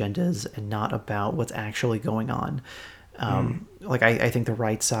personal agendas and not about what's actually going on. I think the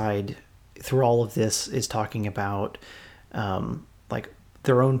right side through all of this is talking about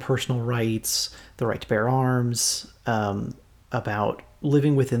their own personal rights, the right to bear arms, about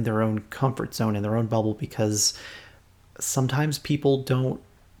living within their own comfort zone and their own bubble, because sometimes people don't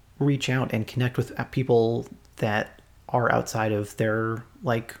reach out and connect with people that are outside of their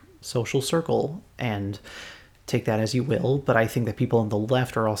social circle. And take that as you will, but I think that people on the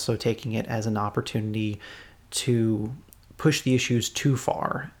left are also taking it as an opportunity to push the issues too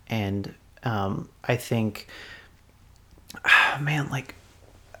far. And I think, man, like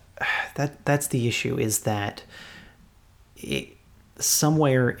that's the issue, is that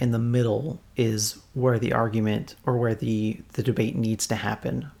somewhere in the middle is where the argument, or where the debate needs to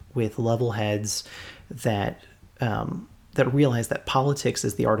happen, with level heads that that realize that politics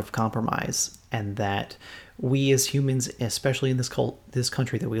is the art of compromise, and that we as humans, especially in this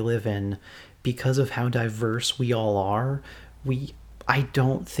country that we live in, because of how diverse we all are, I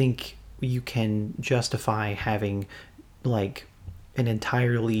don't think you can justify having like an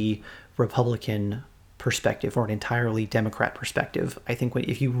entirely Republican perspective or an entirely Democrat perspective. I think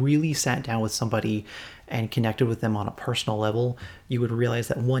if you really sat down with somebody and connected with them on a personal level, you would realize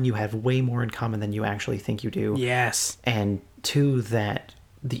that, one, you have way more in common than you actually think you do. Yes. And two, that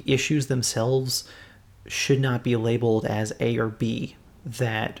the issues themselves should not be labeled as A or B.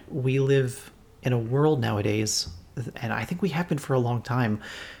 That we live in a world nowadays, and I think we have been for a long time,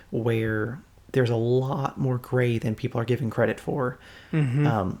 where there's a lot more gray than people are giving credit for.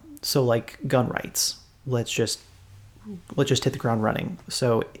 Mm-hmm. So like gun rights, let's just hit the ground running.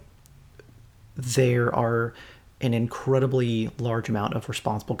 So there are an incredibly large amount of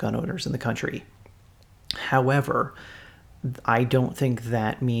responsible gun owners in the country. However, I don't think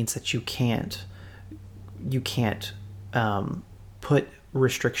that means that you can't put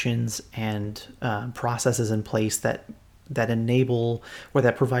restrictions and processes in place that enable, or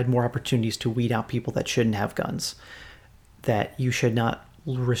that provide more opportunities to weed out people that shouldn't have guns. That you should not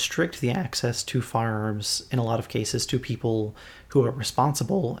restrict the access to firearms in a lot of cases to people who are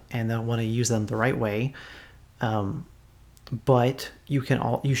responsible and that want to use them the right way. But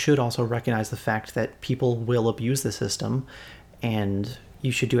you should also recognize the fact that people will abuse the system, and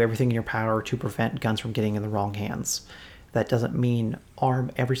you should do everything in your power to prevent guns from getting in the wrong hands. That doesn't mean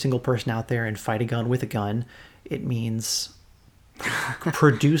arm every single person out there and fight a gun with a gun. It means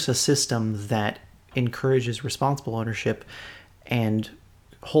produce a system that encourages responsible ownership and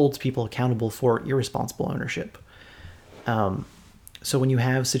holds people accountable for irresponsible ownership. So when you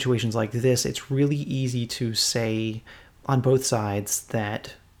have situations like this, it's really easy to say on both sides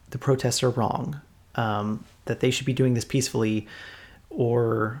that the protests are wrong, that they should be doing this peacefully,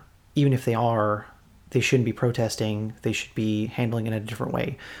 or even if they are, they shouldn't be protesting, they should be handling it in a different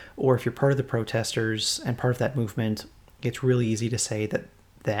way. Or if you're part of the protesters and part of that movement, it's really easy to say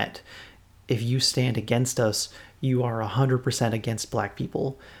that if you stand against us, you are 100% against black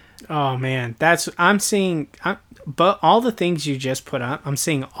people. Oh man, but all the things you just put up, I'm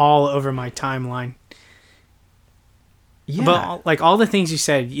seeing all over my timeline. Yeah. But like all the things you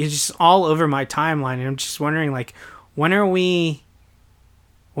said, you're just all over my timeline, and I'm just wondering, like, when are we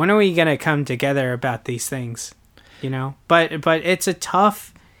gonna come together about these things? You know? But it's a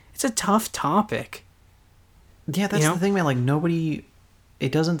tough topic. Yeah, that's the thing, man. Like,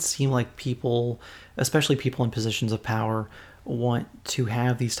 it doesn't seem like people, especially people in positions of power, want to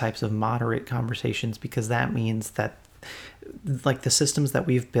have these types of moderate conversations, because that means that, like, the systems that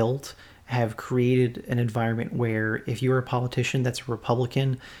we've built have created an environment where if you're a politician that's a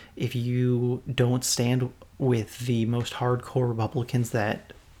Republican, if you don't stand with the most hardcore Republicans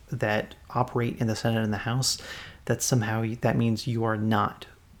that operate in the Senate and the House, that somehow that means you are not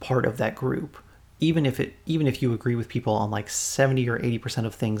part of that group. Even if you agree with people on like 70 or 80%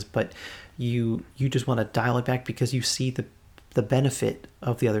 of things, but you just want to dial it back because you see the benefit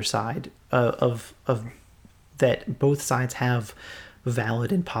of the other side, of that both sides have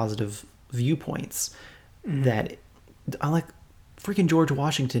valid and positive viewpoints. Mm-hmm. That, like, freaking George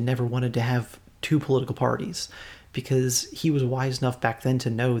Washington never wanted to have two political parties, because he was wise enough back then to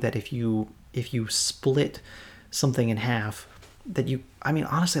know that if you split something in half, that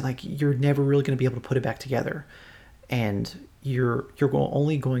honestly, like, you're never really going to be able to put it back together, and you're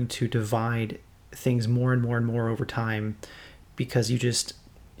only going to divide things more and more and more over time, because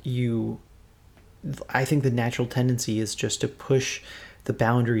I think the natural tendency is just to push the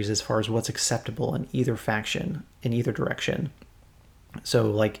boundaries as far as what's acceptable in either faction, in either direction. So,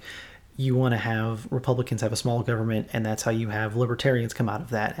 like, you want to have Republicans have a small government, and that's how you have libertarians come out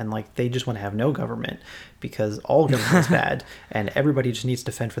of that, and like they just want to have no government because all government is bad, and everybody just needs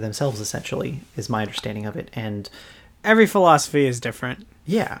to fend for themselves, essentially, is my understanding of it. And every philosophy is different.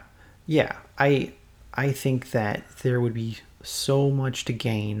 Yeah. I think that there would be so much to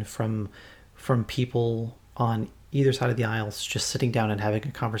gain from people on either side of the aisles just sitting down and having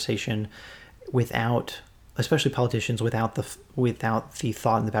a conversation without, especially politicians, without the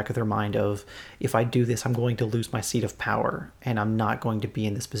thought in the back of their mind of, if I do this, I'm going to lose my seat of power and I'm not going to be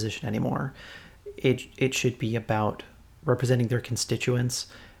in this position anymore. it should be about representing their constituents,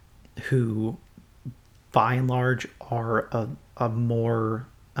 who by and large are a more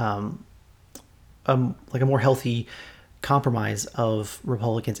like a more healthy compromise of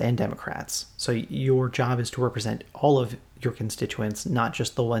Republicans and Democrats. So your job is to represent all of your constituents, not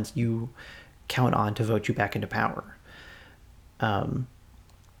just the ones you count on to vote you back into power.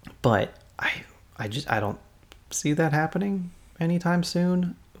 But I don't see that happening anytime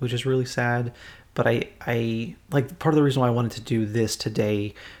soon, which is really sad. But I like, part of the reason why I wanted to do this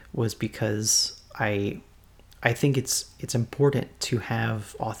today was because I think it's important to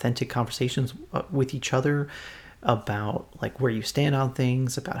have authentic conversations with each other about like where you stand on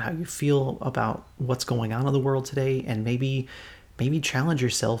things, about how you feel about what's going on in the world today, and maybe challenge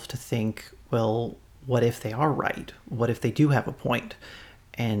yourself to think, well, what if they are right? What if they do have a point?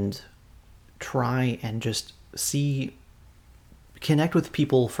 And try and just connect with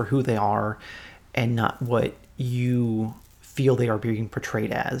people for who they are and not what you feel they are being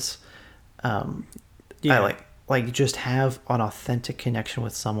portrayed as. I like just have an authentic connection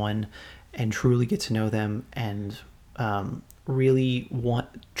with someone and truly get to know them, and really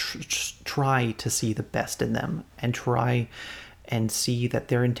try to see the best in them, and try and see that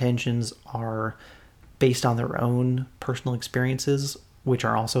their intentions are based on their own personal experiences, which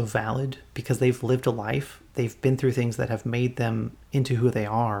are also valid because they've lived a life. They've been through things that have made them into who they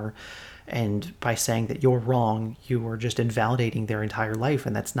are. And by saying that you're wrong, you are just invalidating their entire life.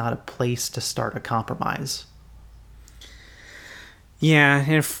 And that's not a place to start a compromise. Yeah.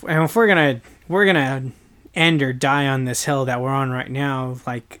 And if we're going to end or die on this hill that we're on right now,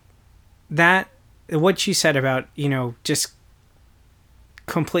 like that, what you said about, just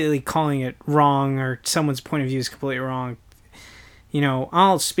completely calling it wrong, or someone's point of view is completely wrong.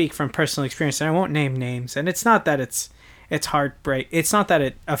 I'll speak from personal experience, and I won't name names. And it's not that it's heartbreak. It's not that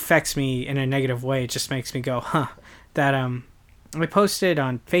it affects me in a negative way. It just makes me go, huh. That I posted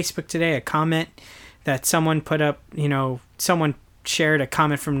on Facebook today a comment that someone put up. Someone shared a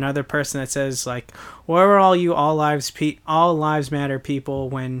comment from another person that says, like, where were all you all lives matter people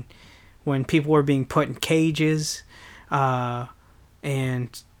when people were being put in cages,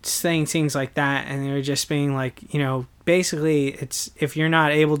 and saying things like that, and they were just being like, basically, it's if you're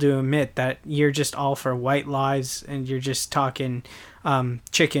not able to admit that you're just all for white lives and you're just talking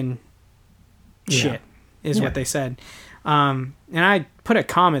chicken shit, is what they said. And I put a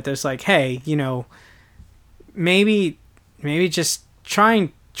comment that's like, hey, maybe just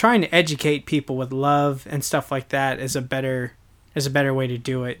trying to educate people with love and stuff like that is a better way to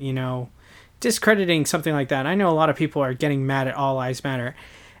do it. Discrediting something like that. I know a lot of people are getting mad at All Lives Matter,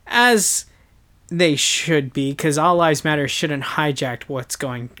 as they should be, because All Lives Matter shouldn't hijack what's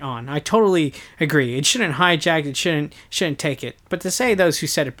going on. I totally agree. It shouldn't hijack. It shouldn't take it. But to say those who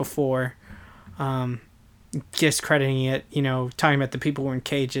said it before, discrediting it, talking about the people who were in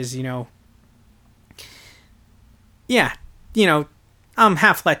cages, yeah, I'm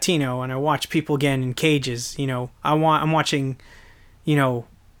half Latino and I watch people getting in cages. I'm watching,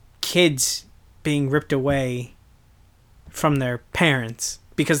 kids being ripped away from their parents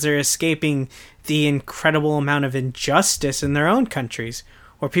because they're escaping the incredible amount of injustice in their own countries,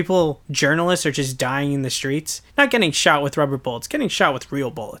 where journalists are just dying in the streets, not getting shot with rubber bullets, getting shot with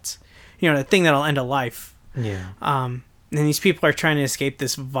real bullets. The thing that'll end a life. Yeah. And these people are trying to escape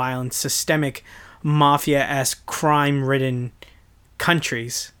this violent, systemic, mafia-esque, crime-ridden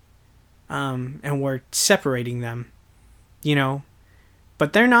countries. And we're separating them,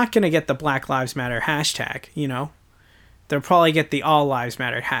 But they're not going to get the Black Lives Matter hashtag, They'll probably get the All Lives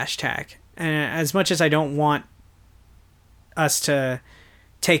Matter hashtag. And as much as I don't want us to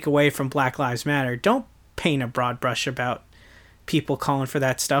take away from Black Lives Matter, don't paint a broad brush about people calling for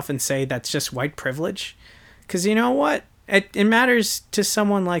that stuff and say that's just white privilege. Because you know what? It matters to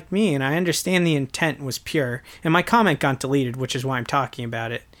someone like me, and I understand the intent was pure. And my comment got deleted, which is why I'm talking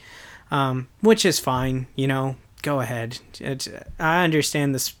about it. Which is fine, go ahead. I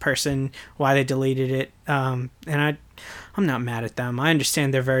understand this person, why they deleted it. And I'm not mad at them. I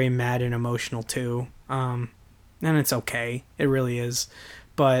understand they're very mad and emotional too. And it's okay. It really is.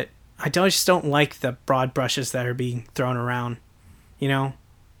 But I just don't like the broad brushes that are being thrown around.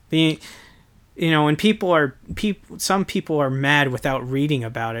 When some people are mad without reading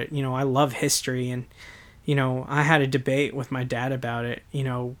about it. I love history, and I had a debate with my dad about it.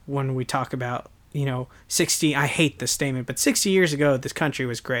 When we talk about 60, I hate this statement, but 60 years ago this country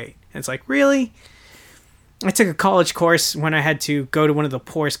was great. And it's like, really? I took a college course when I had to go to one of the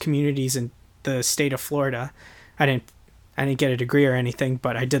poorest communities in the state of Florida. I didn't get a degree or anything,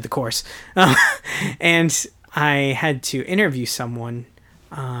 but I did the course. And I had to interview someone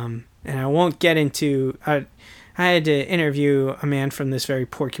and I won't get into. I had to interview a man from this very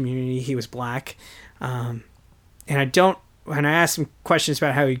poor community. He was black, and when I asked him questions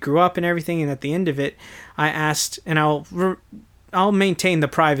about how he grew up and everything, and at the end of it, I asked, and I'll maintain the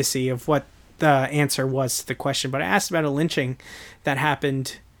privacy of what the answer was to the question, but I asked about a lynching that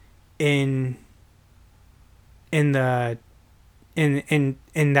happened in that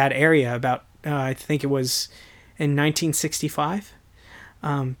area about I think it was in 1965.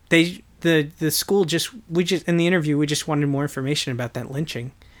 The school we just in the interview we just wanted more information about that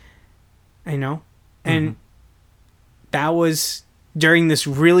lynching, and that was during this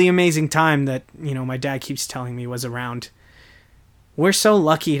really amazing time that my dad keeps telling me was around. We're so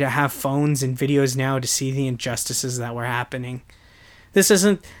lucky to have phones and videos now to see the injustices that were happening. This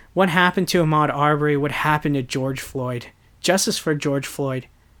isn't what happened to Ahmaud Arbery, what happened to George Floyd. Justice for George Floyd.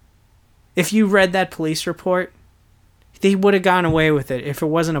 If you read that police report, they would have gone away with it if it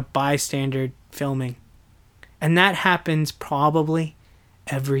wasn't a bystander filming. And that happens probably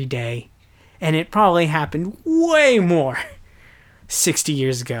every day. And it probably happened way more 60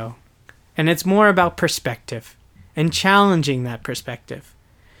 years ago. And it's more about perspective and challenging that perspective.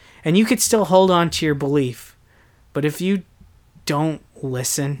 And you could still hold on to your belief, but if you don't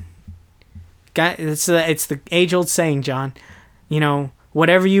listen, it's the age-old saying, John,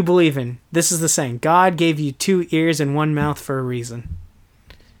 whatever you believe in, this is the saying, God gave you 2 ears and 1 mouth for a reason.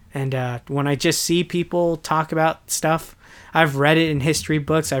 And when I just see people talk about stuff, I've read it in history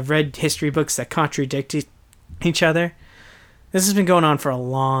books, I've read history books that contradict each other. This has been going on for a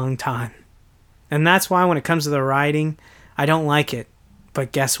long time. And that's why when it comes to the writing, I don't like it.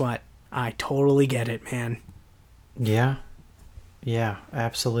 But guess what? I totally get it, man. Yeah. Yeah,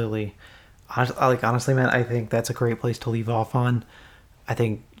 absolutely. Honestly, man, I think that's a great place to leave off on. I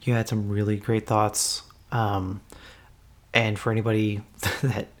think you had some really great thoughts. And for anybody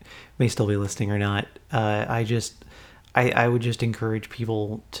that may still be listening or not, I would just encourage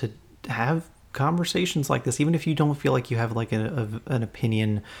people to have conversations like this, even if you don't feel like you have like an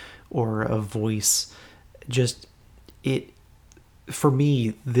opinion or a voice. Just for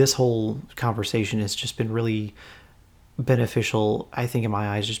me, this whole conversation has just been really beneficial, I think, in my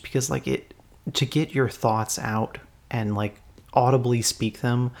eyes, just because to get your thoughts out and like audibly speak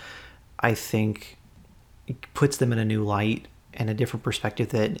them, I think it puts them in a new light and a different perspective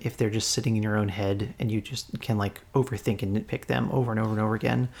that if they're just sitting in your own head and you just can like overthink and nitpick them over and over and over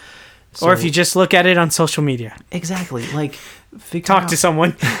again. So, or if you just look at it on social media. Exactly. Like talk to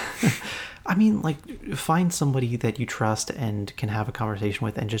someone. I mean, like find somebody that you trust and can have a conversation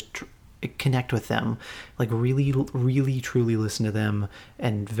with and just connect with them. Like really, really, truly listen to them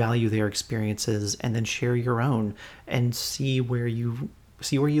and value their experiences, and then share your own and see where you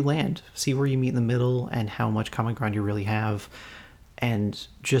land, see where you meet in the middle and how much common ground you really have. And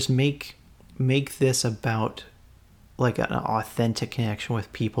just make this about like an authentic connection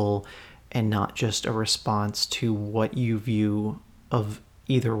with people and not just a response to what you view of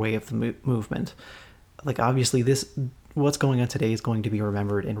either way of the movement. Like obviously what's going on today is going to be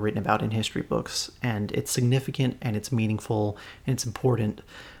remembered and written about in history books, and it's significant and it's meaningful and it's important,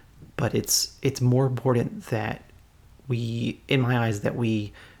 but it's more important that in my eyes, that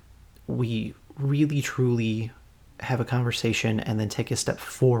we really truly have a conversation and then take a step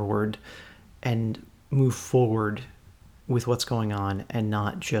forward and move forward with what's going on and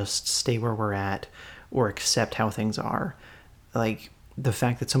not just stay where we're at or accept how things are. Like the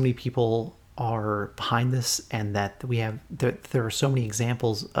fact that so many people are behind this and that there are so many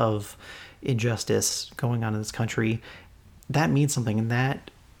examples of injustice going on in this country, that means something, and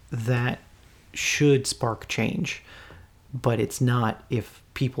that should spark change. But it's not if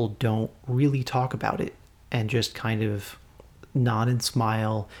people don't really talk about it and just kind of nod and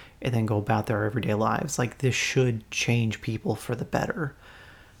smile and then go about their everyday lives. Like this should change people for the better.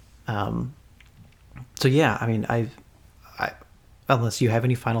 So yeah, I mean, I unless you have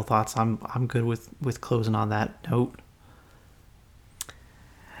any final thoughts, I'm good with closing on that note.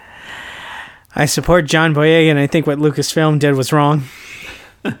 I support John Boyega, and I think what Lucasfilm did was wrong.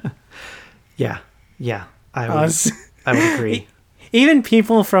 Yeah, I would agree. Even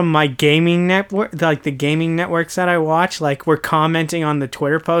people from my gaming network, like the gaming networks that I watch, like were commenting on the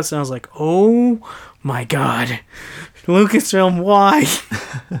Twitter post, and I was like, oh my God, Lucasfilm, why?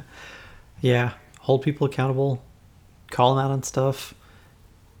 Yeah, hold people accountable, call them out on stuff,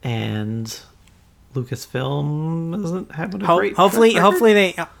 and Lucasfilm isn't having a great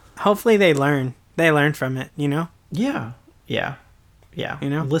Hopefully they learn from it, you know? Yeah. You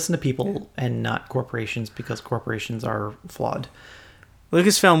know? Listen to people and not corporations, because corporations are flawed.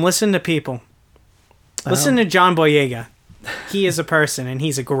 Lucasfilm, listen to people. Listen to John Boyega. he is a person, and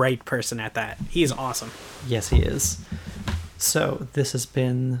he's a great person at that. He's awesome. Yes, he is. So this has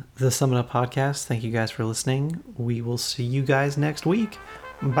been the Summon Up Podcast. Thank you guys for listening. We will see you guys next week.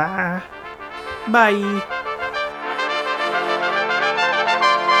 Bye. Bye.